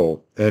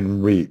sickle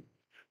and reap,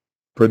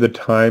 for the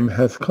time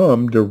has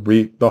come to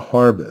reap the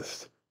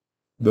harvest.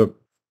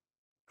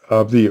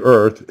 Of the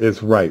earth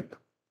is ripe.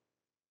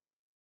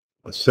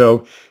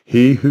 So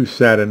he who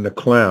sat in the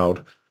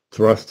cloud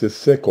thrust his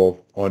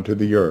sickle onto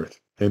the earth,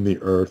 and the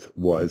earth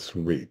was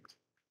reaped.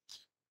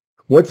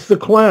 What's the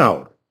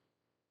cloud?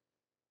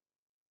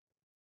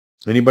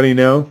 Anybody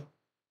know?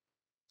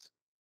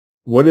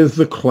 What is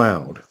the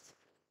cloud?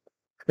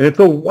 And it's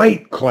a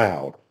white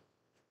cloud.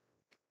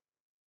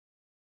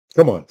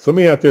 Come on,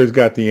 somebody out there has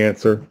got the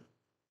answer.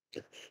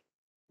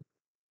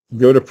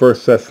 Go to 1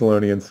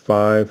 Thessalonians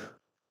 5.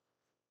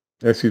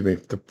 Excuse me,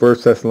 to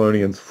 1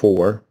 Thessalonians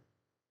 4.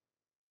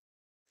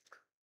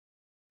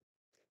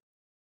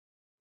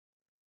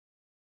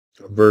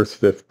 Verse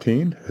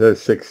 16.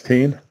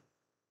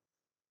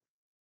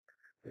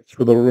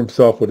 For the Lord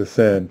himself will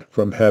descend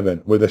from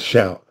heaven with a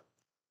shout,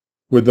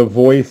 with the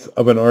voice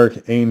of an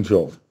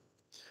archangel,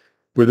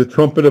 with the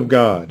trumpet of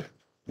God,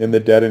 and the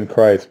dead in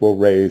Christ will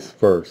raise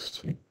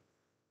first.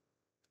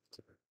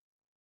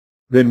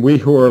 Then we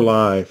who are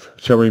alive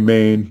shall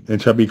remain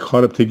and shall be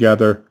caught up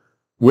together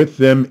with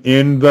them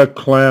in the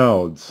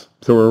clouds.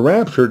 So we're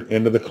raptured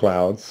into the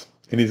clouds,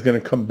 and he's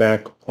going to come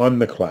back on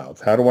the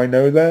clouds. How do I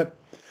know that?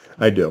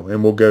 I do,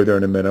 and we'll go there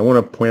in a minute. I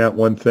want to point out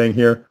one thing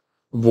here.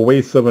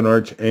 Voice of an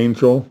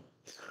archangel.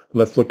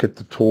 Let's look at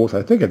the tools.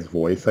 I think it's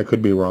voice. I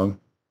could be wrong.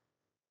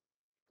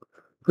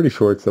 Pretty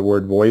sure it's the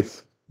word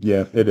voice.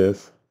 Yeah, it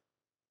is.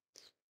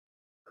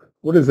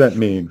 What does that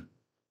mean?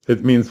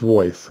 It means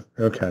voice.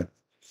 Okay.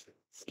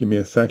 Give me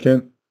a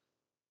second.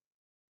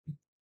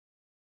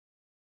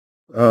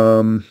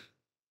 Well,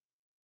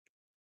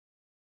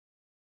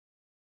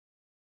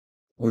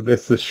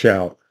 this is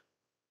shout.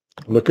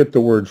 Look at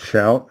the word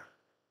shout.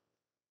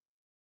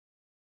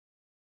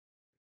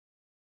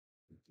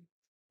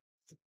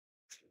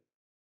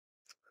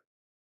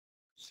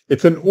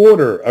 It's an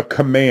order, a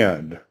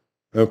command.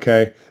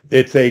 Okay.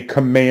 It's a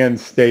command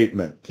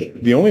statement.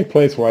 The only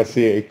place where I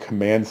see a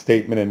command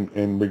statement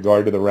in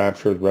regard to the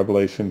rapture is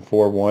Revelation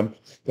 4:1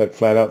 that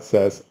flat out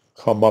says,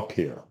 come up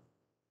here.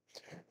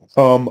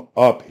 Come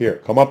up here.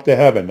 Come up to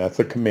heaven. That's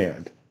a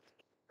command.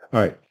 All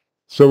right.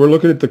 So we're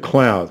looking at the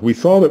clouds. We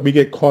saw that we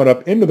get caught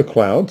up into the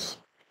clouds.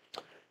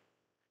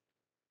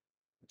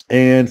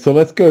 And so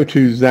let's go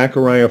to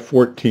Zechariah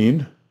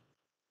 14b,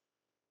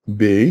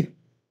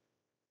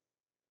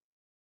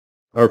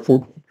 or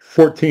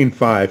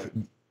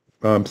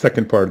 14:5,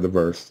 second part of the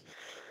verse.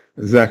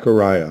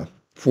 Zechariah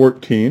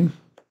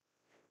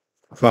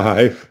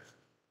 14:5.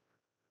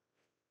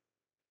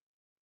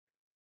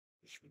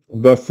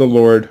 Thus the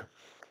Lord,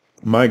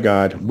 my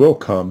God, will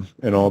come,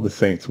 and all the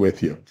saints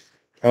with you.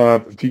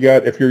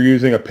 If you're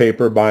using a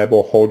paper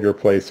Bible, hold your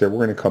place here.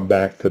 We're going to come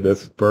back to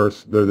this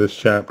verse, or this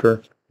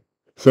chapter.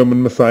 So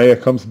when Messiah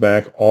comes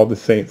back, all the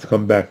saints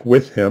come back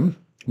with him.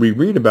 We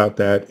read about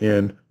that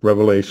in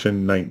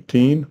Revelation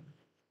 19.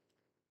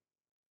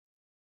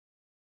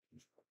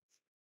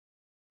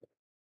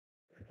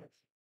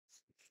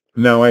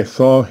 Now I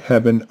saw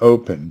heaven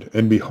opened,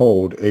 and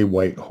behold, a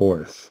white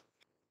horse.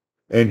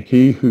 And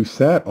he who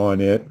sat on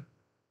him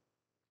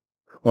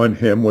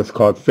was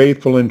called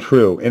Faithful and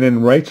True, and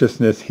in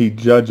righteousness he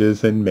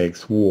judges and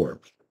makes war.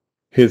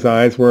 His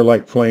eyes were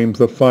like flames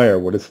of fire.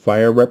 What does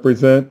fire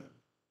represent?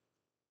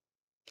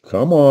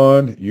 Come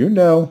on, you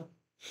know.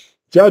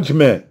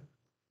 Judgment.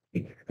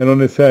 And on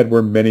his head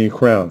were many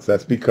crowns.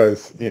 That's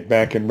because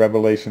back in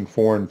Revelation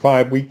 4 and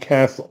 5, we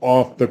cast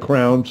off the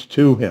crowns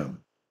to him.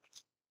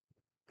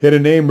 He had a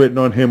name written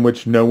on him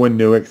which no one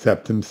knew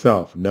except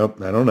himself.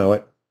 Nope, I don't know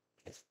it.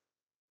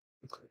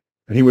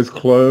 And he was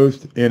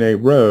clothed in a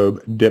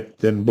robe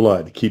dipped in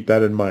blood. Keep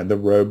that in mind, the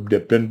robe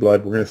dipped in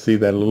blood. We're going to see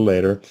that a little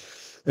later.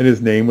 And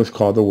his name was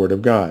called the Word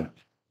of God.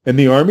 And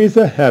the armies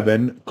of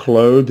heaven,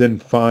 clothed in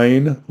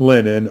fine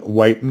linen,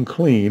 white and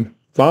clean,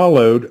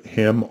 followed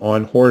him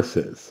on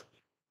horses.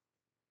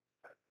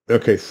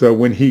 Okay, so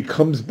when he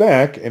comes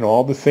back and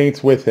all the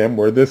saints with him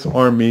were this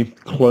army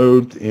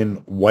clothed in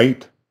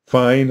white,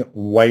 fine,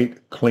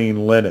 white,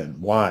 clean linen.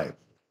 Why?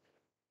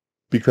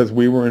 Because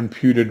we were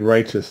imputed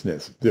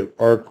righteousness.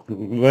 Our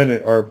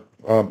linen,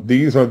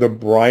 these are the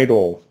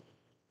bridal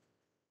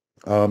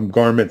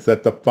garments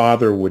that the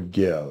Father would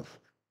give.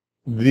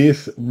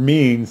 This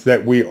means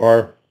that we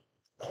are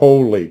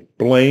holy,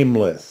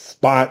 blameless,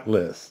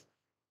 spotless,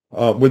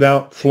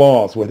 without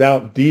flaws,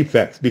 without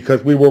defects,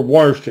 because we were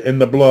washed in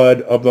the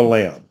blood of the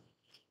Lamb.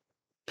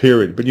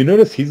 Period. But you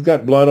notice he's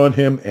got blood on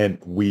him and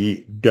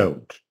we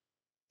don't.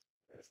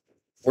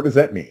 What does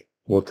that mean?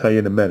 We'll tell you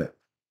in a minute.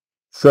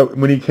 So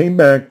when he came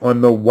back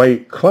on the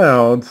white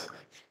clouds,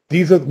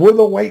 we're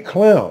the white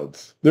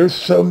clouds. There's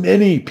so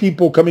many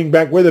people coming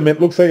back with him. It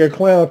looks like a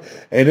cloud,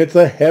 and it's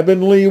a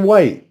heavenly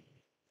white.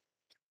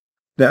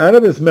 Now out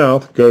of his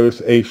mouth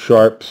goes a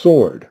sharp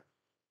sword.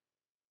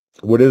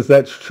 What is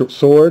that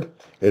sword?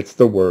 It's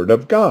the word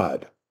of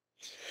God.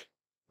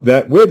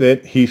 That with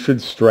it he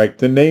should strike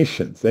the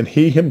nations, and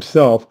he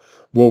himself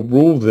will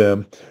rule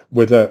them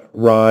with a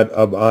rod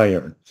of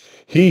iron.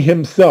 He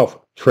himself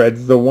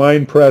treads the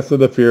winepress of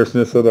the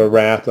fierceness of the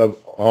wrath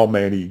of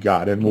Almighty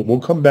God. And we'll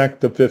come back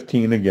to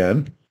 15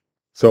 again.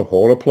 So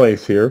hold a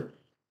place here.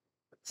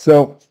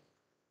 So,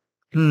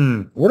 where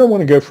do I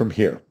want to go from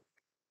here?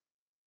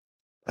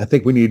 I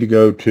think we need to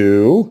go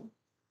to,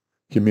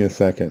 give me a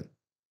second.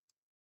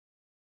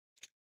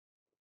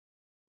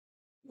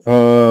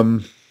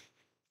 Let's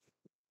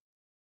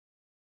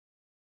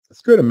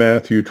go to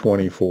Matthew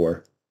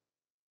 24.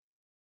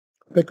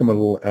 I think I'm a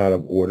little out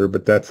of order,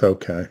 but that's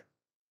okay.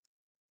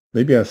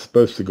 Maybe I was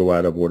supposed to go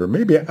out of order.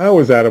 Maybe I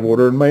was out of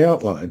order in my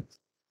outline.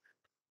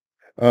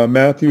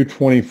 Matthew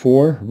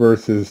 24,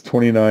 verses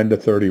 29 to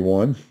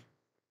 31.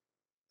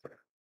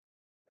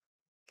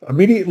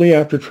 Immediately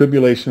after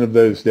tribulation of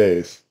those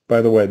days.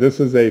 By the way, this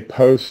is a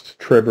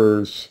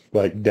post-tribbers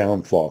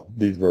downfall,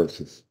 these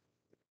verses.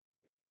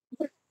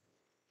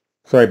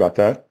 Sorry about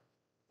that.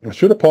 I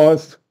should have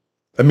paused.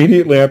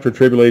 Immediately after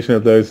tribulation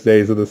of those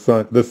days of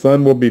the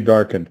sun will be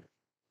darkened.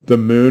 The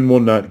moon will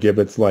not give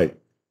its light,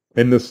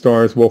 and the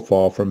stars will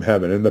fall from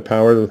heaven, and the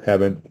power of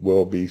heaven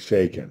will be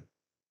shaken.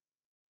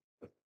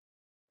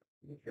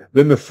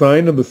 Then the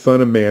sign of the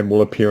Son of Man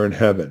will appear in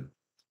heaven,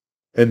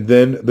 and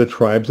then the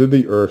tribes of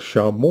the earth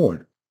shall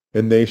mourn,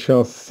 and they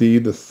shall see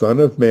the Son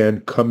of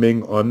Man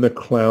coming on the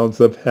clouds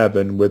of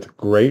heaven with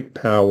great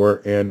power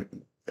and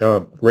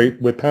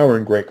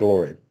great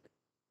glory.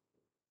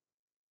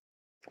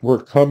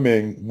 We're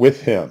coming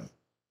with him.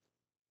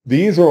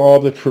 These are all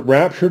the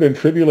raptured and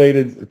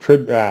tribulated,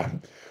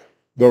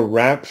 the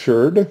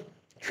raptured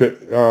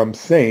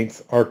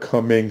saints are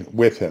coming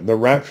with him. The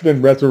raptured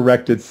and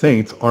resurrected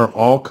saints are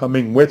all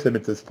coming with him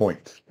at this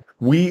point.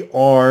 We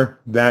are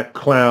that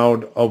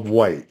cloud of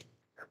white.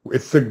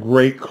 It's a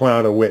great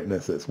cloud of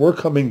witnesses. We're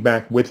coming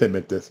back with him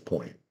at this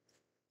point,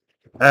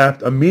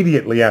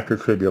 immediately after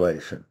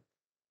tribulation.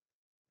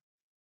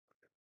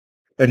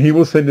 And he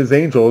will send his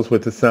angels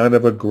with the sound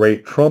of a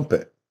great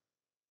trumpet,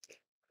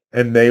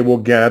 and they will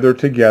gather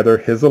together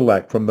his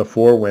elect from the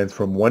four winds,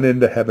 from one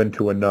end of heaven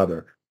to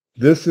another.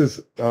 This is,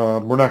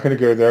 we're not going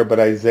to go there, but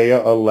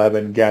Isaiah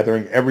 11,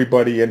 gathering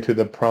everybody into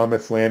the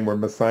promised land where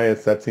Messiah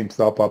sets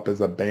himself up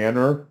as a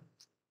banner.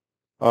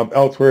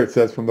 Elsewhere it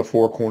says from the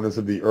four corners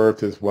of the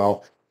earth as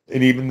well.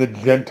 And even the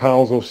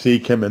Gentiles will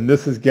seek him. And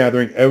this is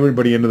gathering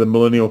everybody into the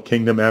millennial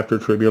kingdom after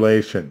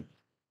tribulation.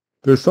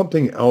 There's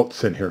something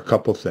else in here, a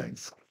couple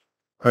things.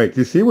 All right,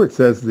 do you see where it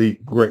says the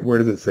great, where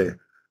does it say?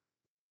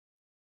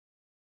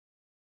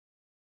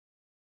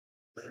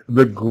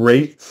 The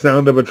great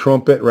sound of a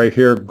trumpet, right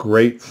here,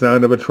 great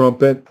sound of a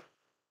trumpet.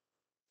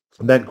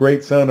 That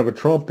great sound of a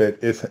trumpet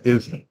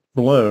is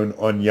blown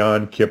on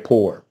Yom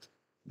Kippur.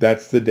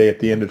 That's the day at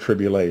the end of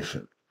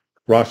tribulation.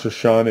 Rosh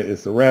Hashanah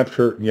is the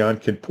rapture. Yom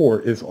Kippur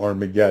is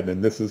Armageddon.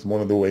 And this is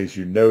one of the ways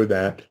you know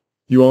that.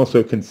 You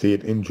also can see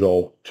it in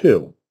Joel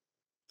 2.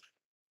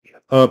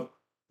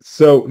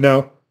 So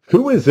now,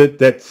 who is it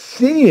that's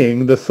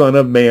seeing the Son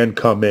of Man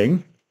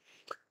coming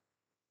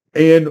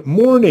and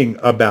mourning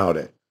about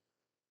it?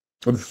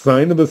 The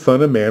sign of the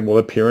Son of Man will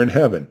appear in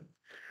heaven,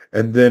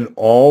 and then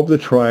all the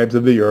tribes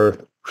of the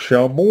earth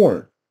shall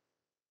mourn.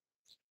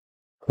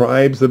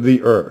 Tribes of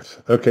the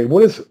earth. Okay,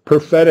 what is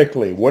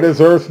prophetically? What does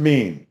earth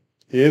mean?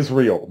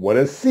 Israel. What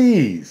does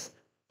seas?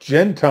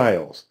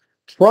 Gentiles.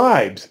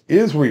 Tribes.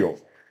 Israel.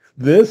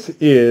 This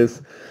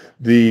is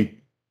the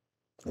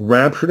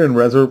raptured and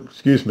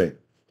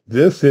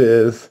this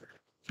is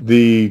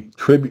the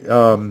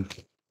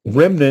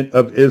remnant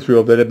of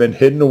Israel that have been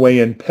hidden away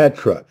in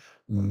Petra.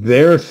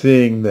 They're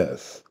seeing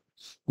this.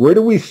 Where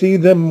do we see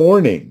them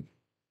mourning?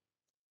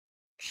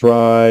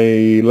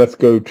 Let's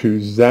go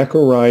to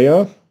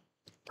Zechariah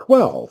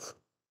 12.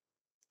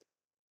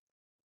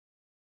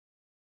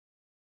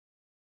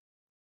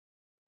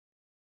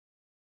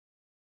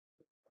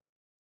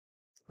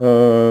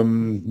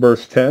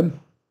 Verse 10.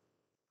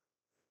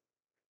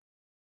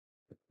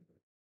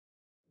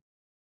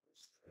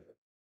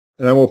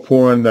 And I will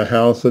pour on the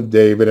house of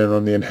David and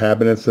on the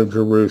inhabitants of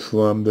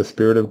Jerusalem the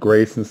spirit of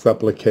grace and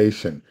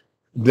supplication.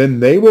 Then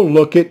they will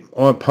look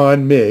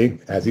upon me,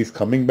 as he's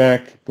coming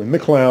back in the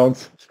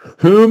clouds,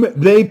 whom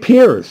they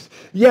pierced.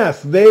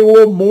 Yes, they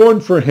will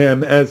mourn for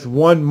him as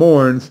one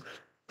mourns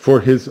for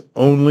his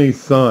only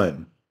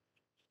son,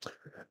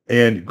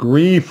 and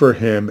grieve for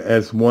him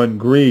as one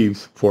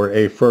grieves for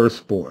a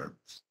firstborn.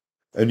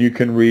 And you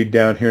can read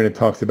down here, and it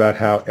talks about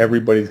how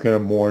everybody's going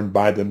to mourn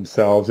by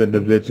themselves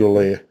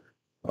individually.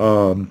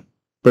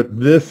 But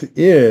this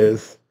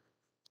is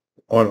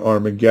on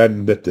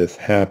Armageddon that this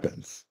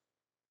happens.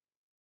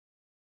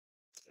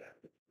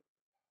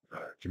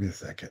 Give me a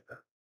second.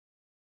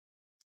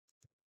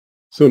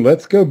 So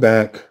let's go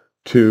back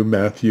to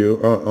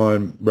Matthew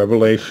on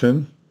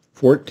Revelation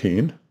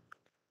 14.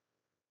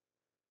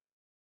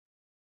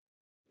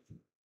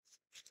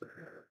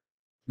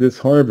 This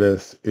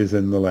harvest is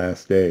in the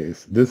last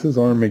days. This is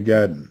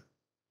Armageddon.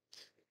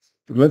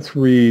 Let's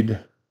read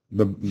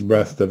the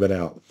rest of it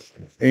out.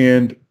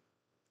 And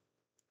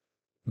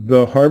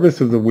the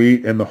harvest of the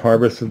wheat and the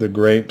harvest of the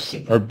grapes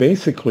are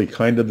basically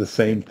kind of the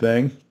same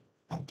thing,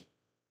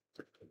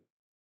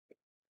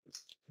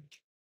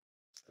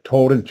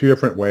 told in two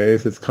different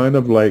ways. It's kind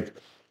of like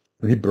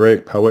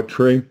Hebraic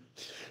poetry,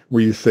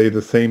 where you say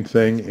the same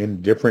thing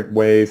in different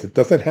ways. It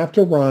doesn't have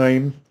to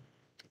rhyme.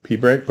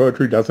 Hebraic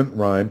poetry doesn't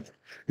rhyme.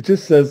 It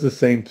just says the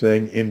same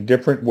thing in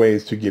different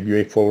ways to give you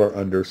a fuller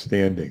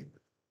understanding.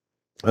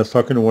 I was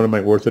talking to one of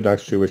my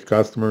Orthodox Jewish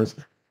customers,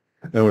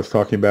 and I was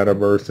talking about a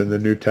verse in the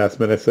New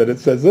Testament. I said, it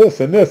says this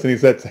and this. And he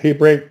said,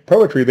 Hebraic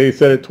poetry, they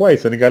said it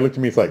twice. And the guy looked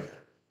at me, he's like,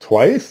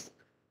 twice?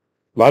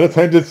 A lot of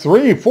times it's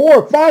 3,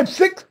 4, 5,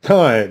 6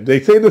 times. They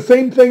say the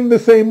same thing the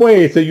same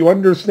way, so you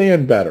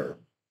understand better.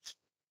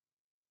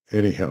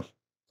 Anyhow,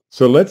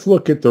 so let's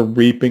look at the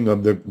reaping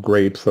of the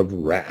grapes of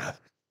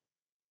wrath.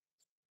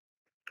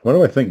 Why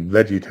do I think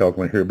VeggieTales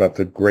when I hear about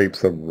the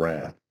grapes of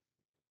wrath?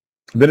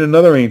 Then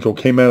another angel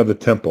came out of the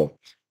temple,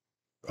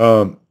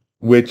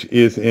 which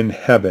is in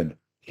heaven,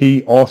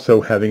 he also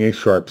having a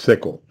sharp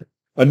sickle.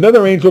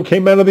 Another angel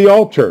came out of the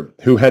altar,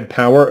 who had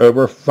power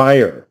over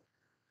fire,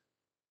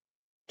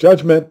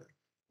 judgment,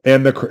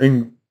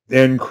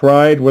 and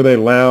cried with a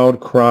loud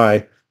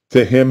cry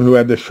to him who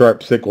had the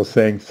sharp sickle,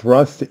 saying,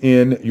 thrust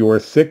in your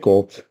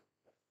sickle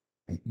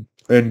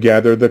and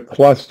gather the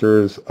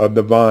clusters of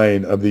the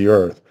vine of the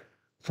earth,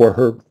 for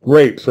her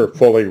grapes are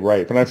fully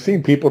ripe. And I've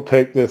seen people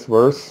take this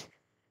verse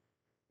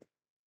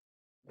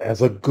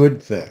as a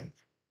good thing.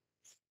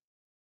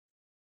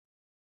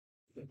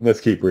 Let's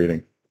keep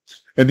reading.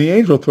 And the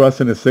angel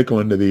thrust in his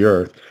sickle into the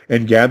earth,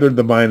 and gathered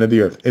the vine of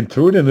the earth, and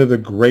threw it into the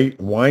great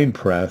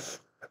winepress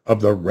of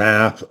the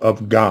wrath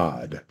of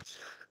God.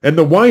 And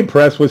the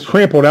winepress was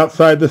trampled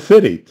outside the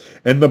city,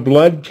 and the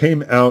blood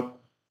came out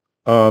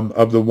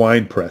of the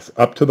winepress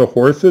up to the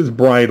horses'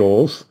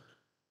 bridles.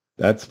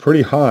 That's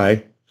pretty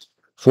high.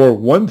 For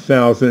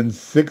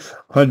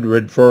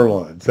 1,600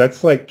 furlongs.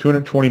 That's like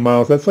 220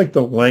 miles. That's like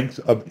the length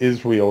of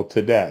Israel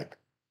today.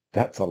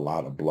 That's a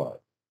lot of blood.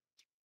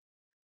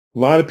 A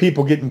lot of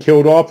people getting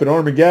killed off at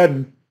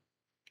Armageddon.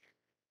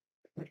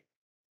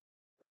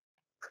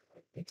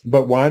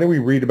 But why do we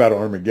read about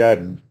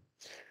Armageddon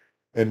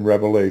in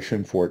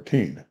Revelation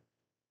 14?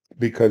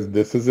 Because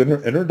this is an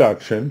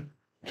introduction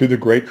to the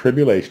Great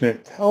Tribulation.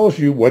 It tells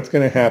you what's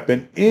going to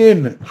happen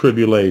in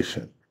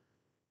tribulation.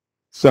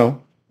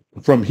 So,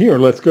 from here,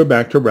 let's go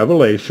back to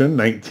Revelation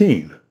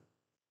 19,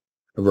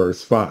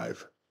 verse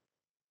 5.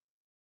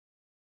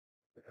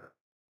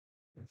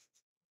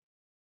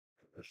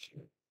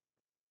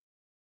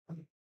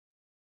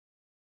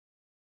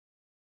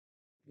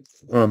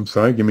 I'm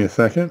sorry, give me a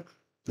second.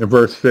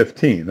 Verse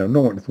 15. I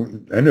knew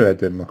that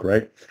didn't look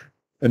right.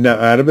 And now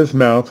out of his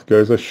mouth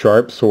goes a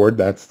sharp sword,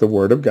 that's the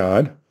word of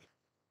God,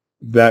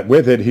 that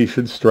with it he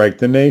should strike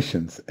the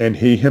nations, and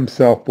he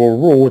himself will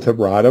rule with a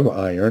rod of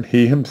iron.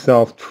 He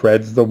himself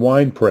treads the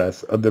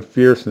winepress of the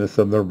fierceness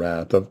of the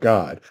wrath of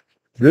God.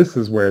 This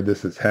is where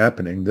this is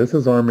happening. This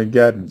is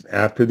Armageddon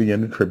after the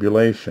end of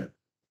tribulation.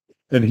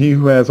 And he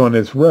who has on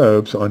his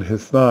robes, on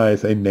his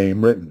thighs, a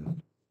name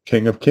written,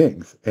 King of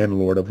Kings and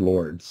Lord of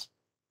Lords.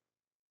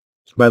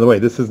 By the way,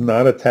 this is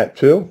not a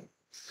tattoo.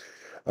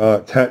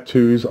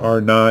 Tattoos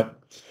are not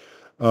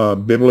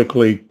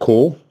biblically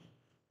cool.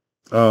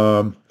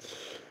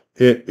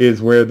 It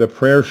is where the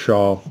prayer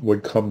shawl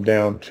would come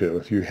down to.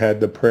 If you had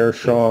the prayer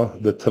shawl,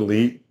 the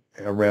talit,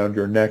 around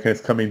your neck, and it's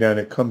coming down,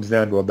 it comes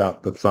down to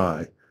about the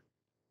thigh.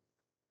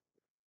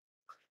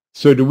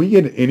 So do we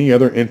get any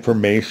other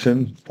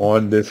information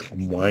on this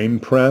wine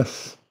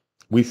press?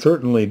 We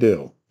certainly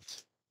do.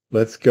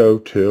 Let's go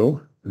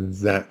to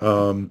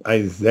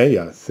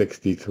Isaiah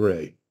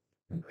 63.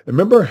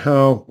 Remember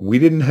how we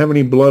didn't have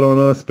any blood on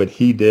us, but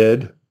he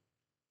did?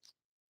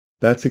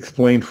 That's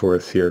explained for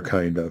us here,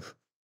 kind of.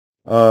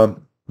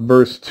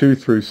 Verse 2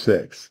 through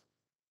 6.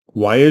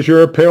 Why is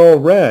your apparel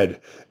red,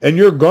 and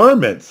your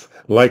garments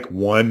like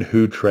one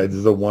who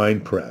treads the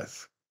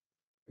winepress?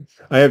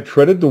 I have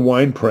treaded the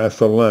winepress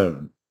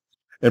alone,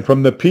 and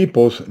from the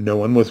peoples no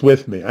one was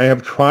with me. I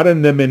have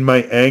trodden them in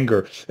my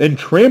anger, and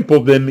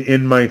trampled them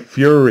in my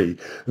fury.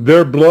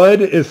 Their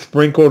blood is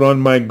sprinkled on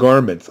my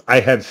garments.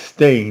 I have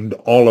stained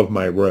all of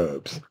my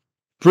robes.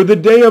 For the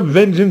day of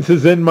vengeance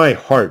is in my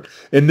heart,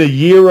 and the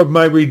year of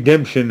my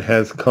redemption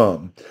has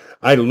come.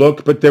 I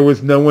looked, but there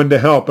was no one to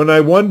help, and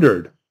I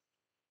wondered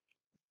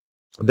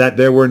that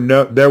there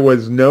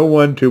was no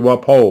one to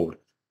uphold.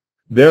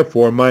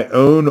 Therefore, my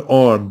own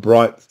arm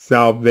brought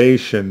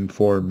salvation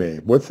for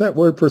me. What's that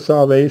word for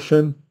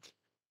salvation?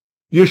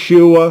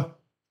 Yeshua.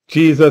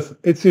 Jesus.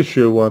 It's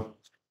Yeshua.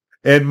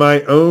 And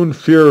my own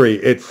fury,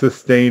 it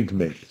sustained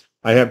me.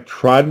 I have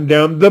trodden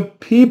down the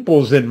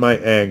peoples in my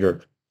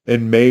anger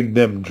and made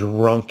them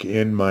drunk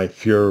in my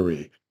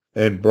fury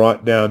and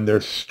brought down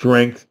their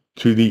strength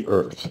to the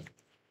earth.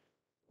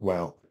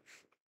 Wow.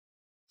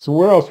 So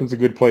where else was a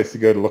good place to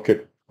go to look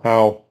at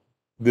how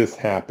this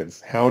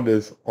happens? How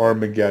does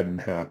Armageddon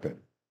happen?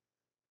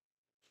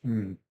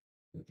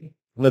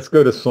 Let's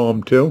go to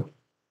Psalm 2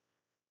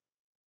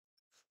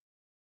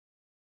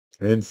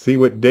 and see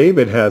what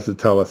David has to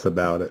tell us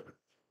about it.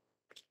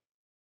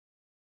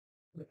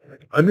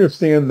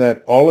 Understand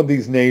that all of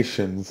these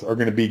nations are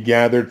going to be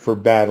gathered for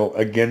battle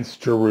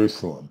against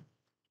Jerusalem.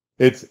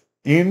 It's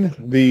in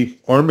the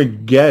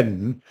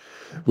Armageddon,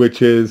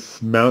 which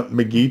is Mount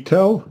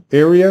Megiddo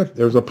area.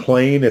 There's a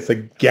plain. It's a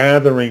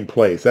gathering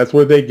place. That's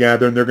where they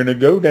gather, and they're going to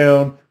go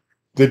down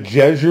the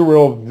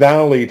Jezreel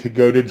Valley to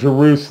go to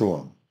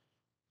Jerusalem.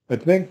 I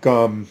think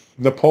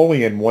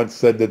Napoleon once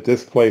said that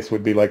this place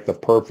would be like the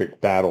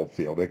perfect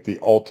battlefield, like the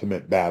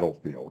ultimate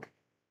battlefield.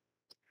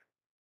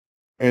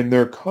 And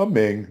they're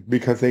coming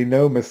because they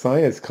know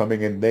Messiah is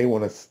coming, and they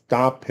want to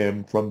stop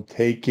him from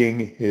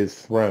taking his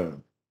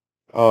throne.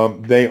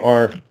 They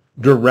are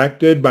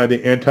directed by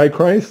the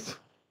Antichrist.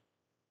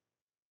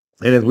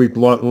 And as we've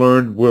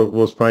learned,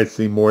 we'll probably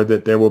see more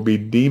that there will be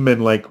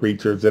demon-like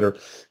creatures that are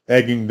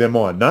egging them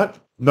on.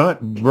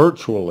 Not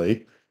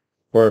virtually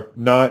or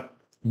not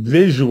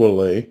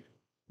visually,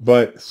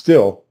 but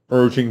still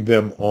urging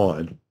them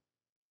on.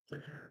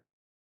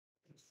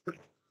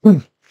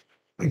 Hold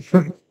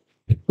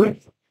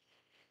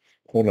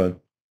on.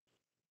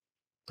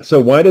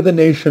 So why do the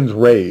nations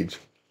rage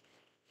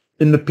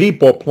and the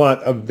people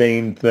plot a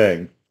vain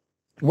thing?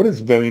 What does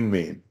vain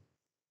mean?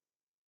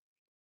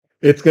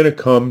 It's going to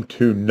come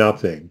to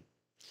nothing.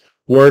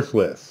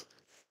 Worthless.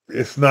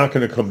 It's not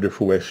going to come to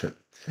fruition.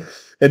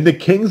 And the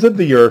kings of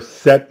the earth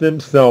set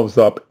themselves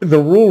up, and the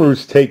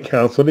rulers take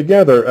counsel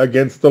together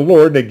against the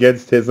Lord and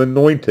against his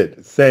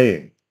anointed,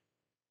 saying,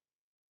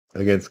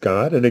 against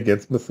God and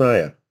against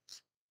Messiah.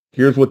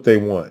 Here's what they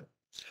want.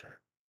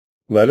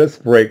 Let us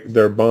break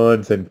their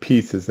bonds in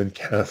pieces and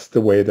cast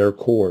away their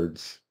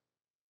cords.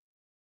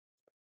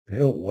 They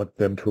don't want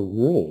them to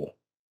rule.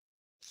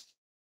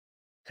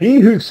 He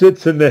who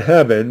sits in the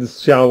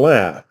heavens shall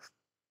laugh.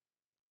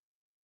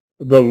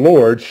 The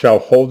Lord shall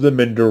hold them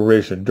in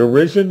derision.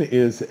 Derision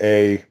is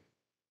a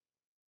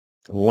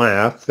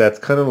laugh that's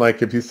kind of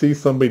like if you see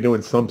somebody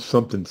doing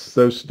something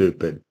so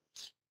stupid,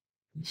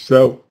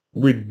 so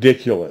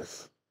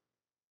ridiculous,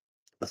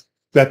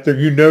 that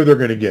they're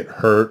going to get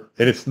hurt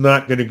and it's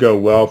not going to go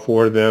well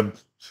for them.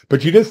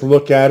 But you just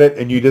look at it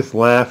and you just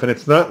laugh, and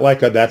it's not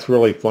like a that's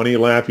really funny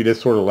laugh. You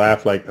just sort of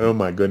laugh like, oh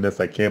my goodness,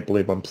 I can't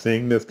believe I'm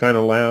seeing this kind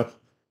of laugh.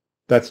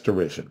 That's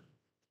derision.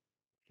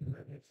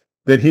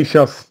 Then he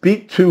shall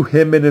speak to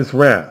him in his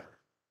wrath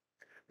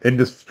and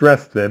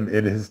distress them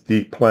in his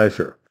deep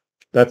pleasure.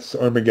 That's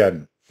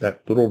Armageddon.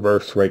 That little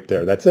verse right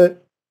there. That's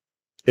it.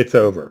 It's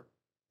over.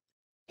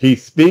 He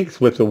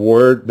speaks with the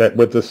word that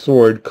with the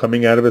sword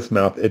coming out of his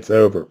mouth. It's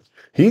over.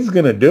 He's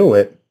going to do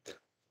it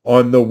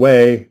on the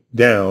way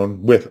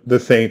down with the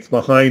saints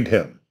behind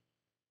him.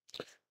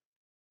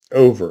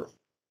 Over.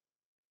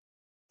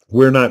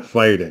 We're not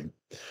fighting.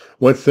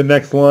 What's the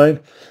next line?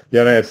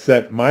 Yet I have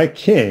set my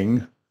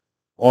king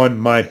on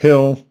my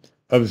hill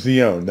of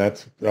Zion.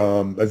 That's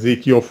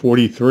Ezekiel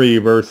 43,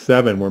 verse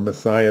 7, where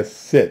Messiah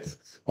sits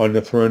on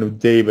the throne of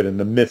David in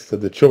the midst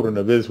of the children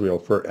of Israel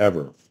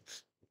forever.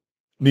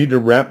 Need to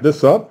wrap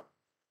this up.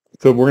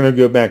 So we're going to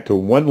go back to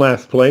one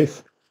last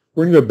place.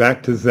 We're going to go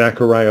back to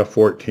Zechariah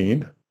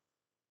 14.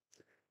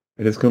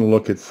 And it's going to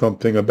look at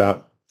something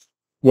about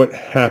what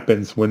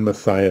happens when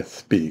Messiah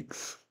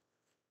speaks.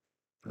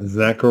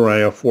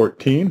 Zechariah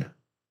 14.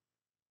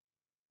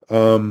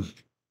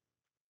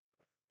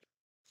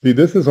 See,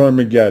 this is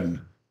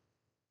Armageddon.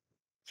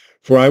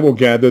 For I will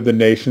gather the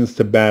nations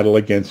to battle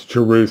against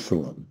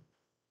Jerusalem.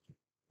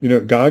 You know,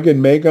 Gog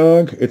and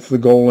Magog, it's the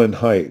Golan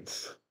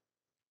Heights.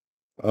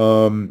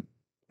 Psalm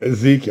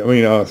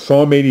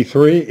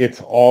 83,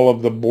 it's all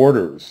of the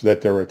borders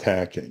that they're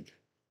attacking.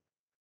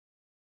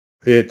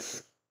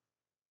 It's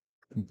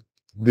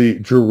the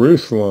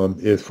Jerusalem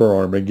is for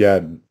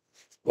Armageddon.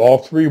 All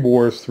three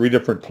wars, three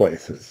different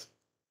places.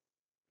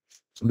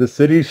 The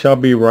city shall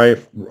be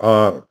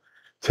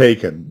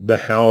taken, the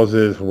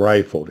houses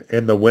rifled,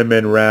 and the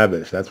women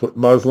ravished. That's what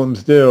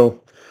Muslims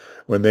do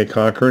when they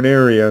conquer an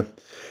area.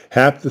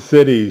 Half the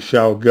city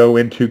shall go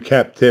into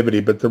captivity,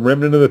 but the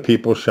remnant of the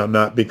people shall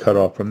not be cut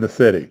off from the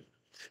city.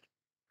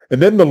 And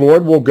then the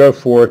Lord will go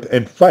forth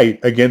and fight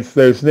against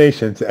those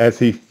nations as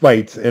he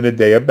fights in a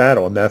day of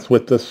battle. And that's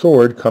with the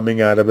sword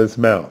coming out of his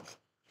mouth.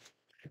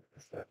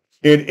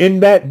 And in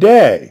that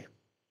day,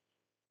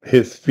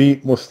 his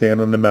feet will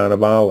stand on the Mount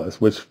of Olives,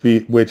 which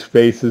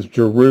faces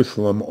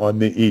Jerusalem on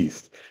the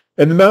east.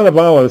 And the Mount of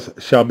Olives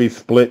shall be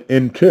split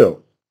in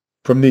two,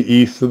 from the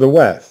east to the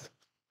west,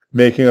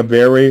 making a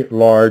very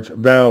large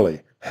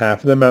valley.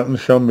 Half of the mountain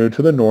shall move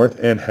to the north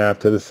and half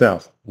to the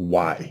south.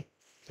 Why?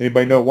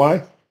 Anybody know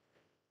why?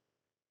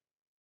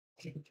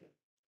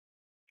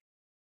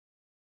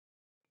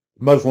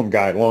 Muslim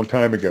guy a long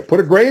time ago. Put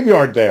a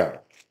graveyard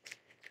there.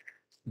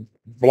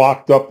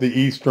 Blocked up the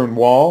eastern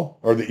wall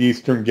or the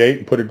eastern gate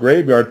and put a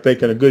graveyard,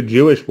 thinking a good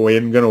Jewish boy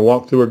isn't going to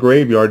walk through a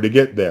graveyard to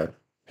get there.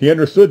 He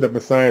understood that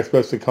Messiah is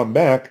supposed to come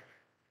back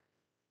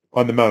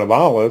on the Mount of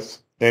Olives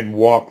and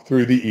walk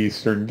through the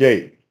eastern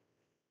gate.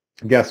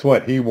 Guess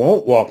what? He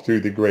won't walk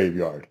through the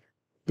graveyard.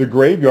 The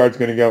graveyard's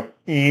going to go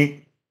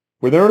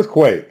with an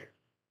earthquake.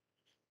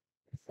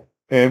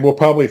 And we'll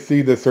probably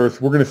see this we're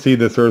going to see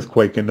this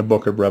earthquake in the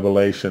book of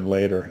Revelation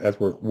later as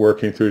we're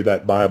working through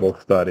that Bible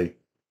study.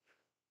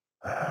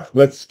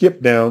 Let's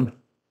skip down.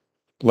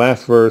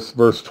 Last verse,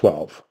 verse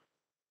 12.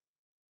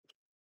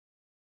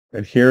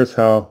 And here's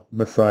how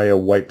Messiah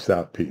wipes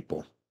out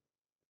people.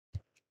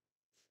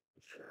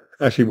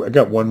 Actually, I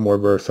got one more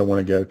verse I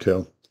want to go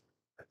to.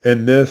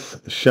 And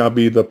this shall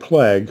be the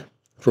plague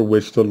for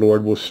which the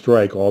Lord will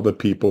strike all the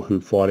people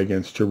who fought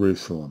against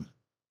Jerusalem.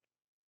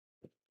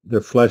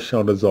 Their flesh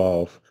shall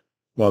dissolve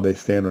while they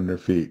stand on their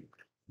feet.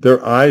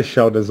 Their eyes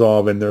shall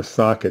dissolve in their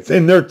sockets,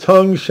 and their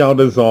tongues shall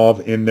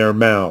dissolve in their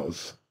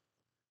mouths.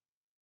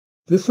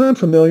 Does this sound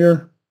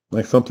familiar?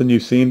 Like something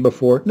you've seen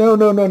before? No,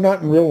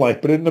 not in real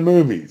life, but in the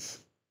movies.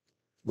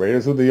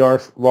 Raiders of the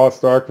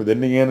Lost Ark with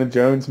Indiana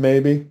Jones,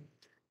 maybe?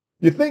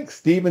 You think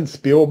Steven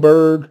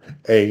Spielberg,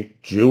 a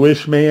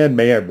Jewish man,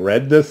 may have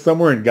read this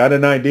somewhere and got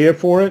an idea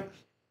for it?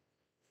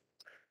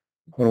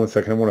 Hold on one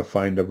second. I want to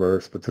find a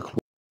verse, but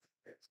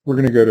we're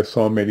going to go to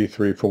Psalm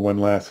 83 for one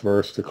last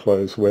verse to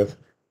close with.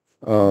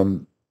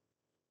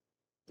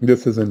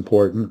 This is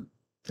important.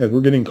 As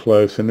we're getting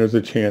close, and there's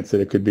a chance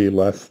that it could be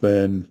less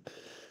than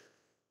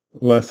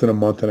a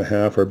month and a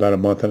half or about a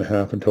month and a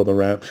half until the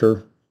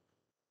rapture,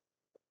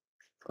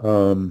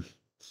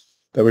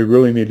 that we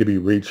really need to be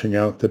reaching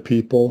out to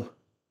people,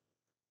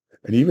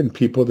 and even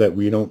people that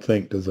we don't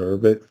think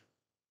deserve it.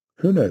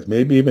 Who knows?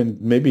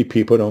 Maybe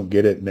people don't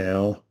get it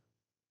now,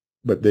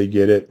 but they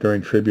get it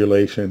during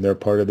tribulation. They're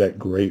part of that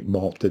great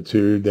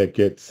multitude that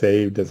gets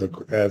saved as a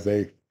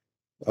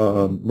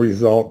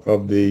result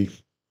of the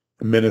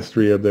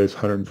ministry of those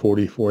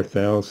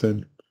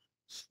 144,000.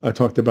 I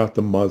talked about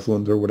the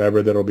Muslims or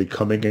whatever that'll be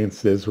coming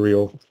against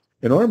Israel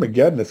In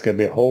Armageddon, it's going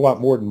to be a whole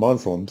lot more than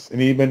Muslims.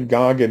 And even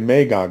Gog and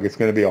Magog, it's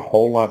going to be a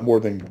whole lot more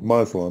than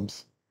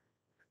Muslims.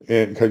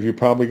 And because you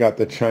probably got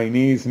the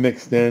Chinese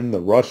mixed in,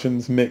 the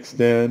Russians mixed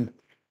in.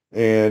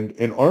 And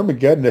in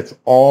Armageddon, it's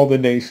all the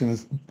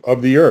nations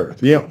of the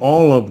earth. Yeah,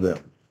 all of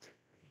them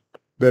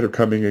that are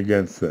coming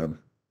against them.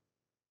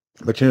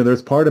 But,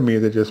 there's part of me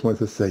that just wants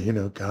to say,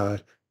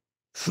 God,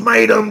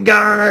 smite them,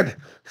 God!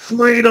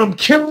 Smite them!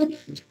 Kill them!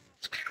 Get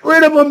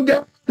rid of them,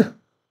 God!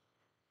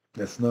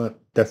 That's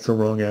the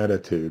wrong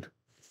attitude.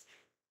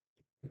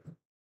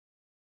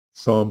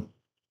 Psalm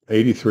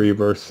 83,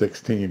 verse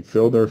 16,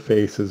 fill their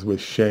faces with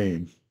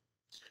shame,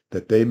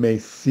 that they may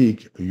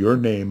seek your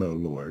name, O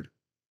Lord.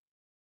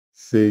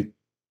 See,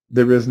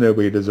 there is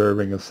nobody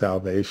deserving of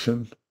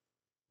salvation.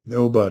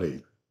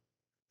 Nobody.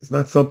 It's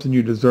not something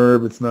you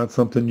deserve. It's not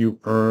something you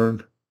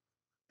earn.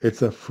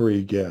 It's a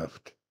free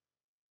gift.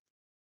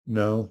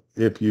 No,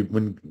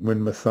 when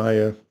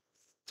Messiah,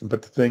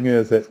 but the thing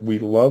is that we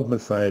love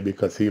Messiah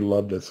because he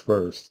loved us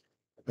first.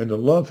 And to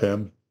love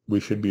him, we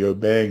should be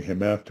obeying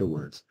him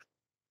afterwards.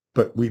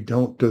 But we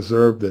don't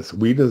deserve this.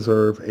 We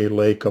deserve a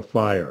lake of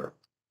fire.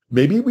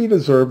 Maybe we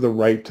deserve the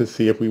right to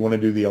see if we want to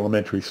do the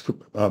elementary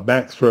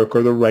backstroke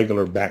or the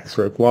regular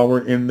backstroke while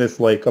we're in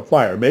this lake of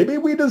fire. Maybe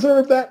we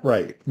deserve that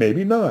right.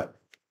 Maybe not.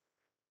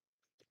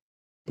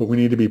 But we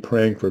need to be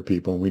praying for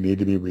people, and we need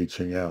to be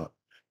reaching out.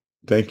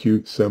 Thank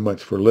you so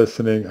much for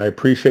listening. I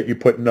appreciate you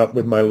putting up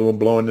with my little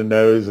blowing the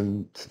nose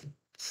and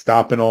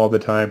stopping all the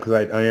time because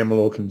I am a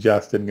little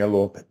congested and got a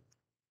little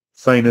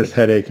sinus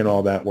headache and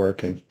all that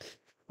working.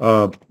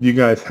 You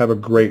guys have a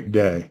great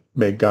day.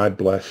 May God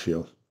bless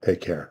you.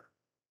 Take care.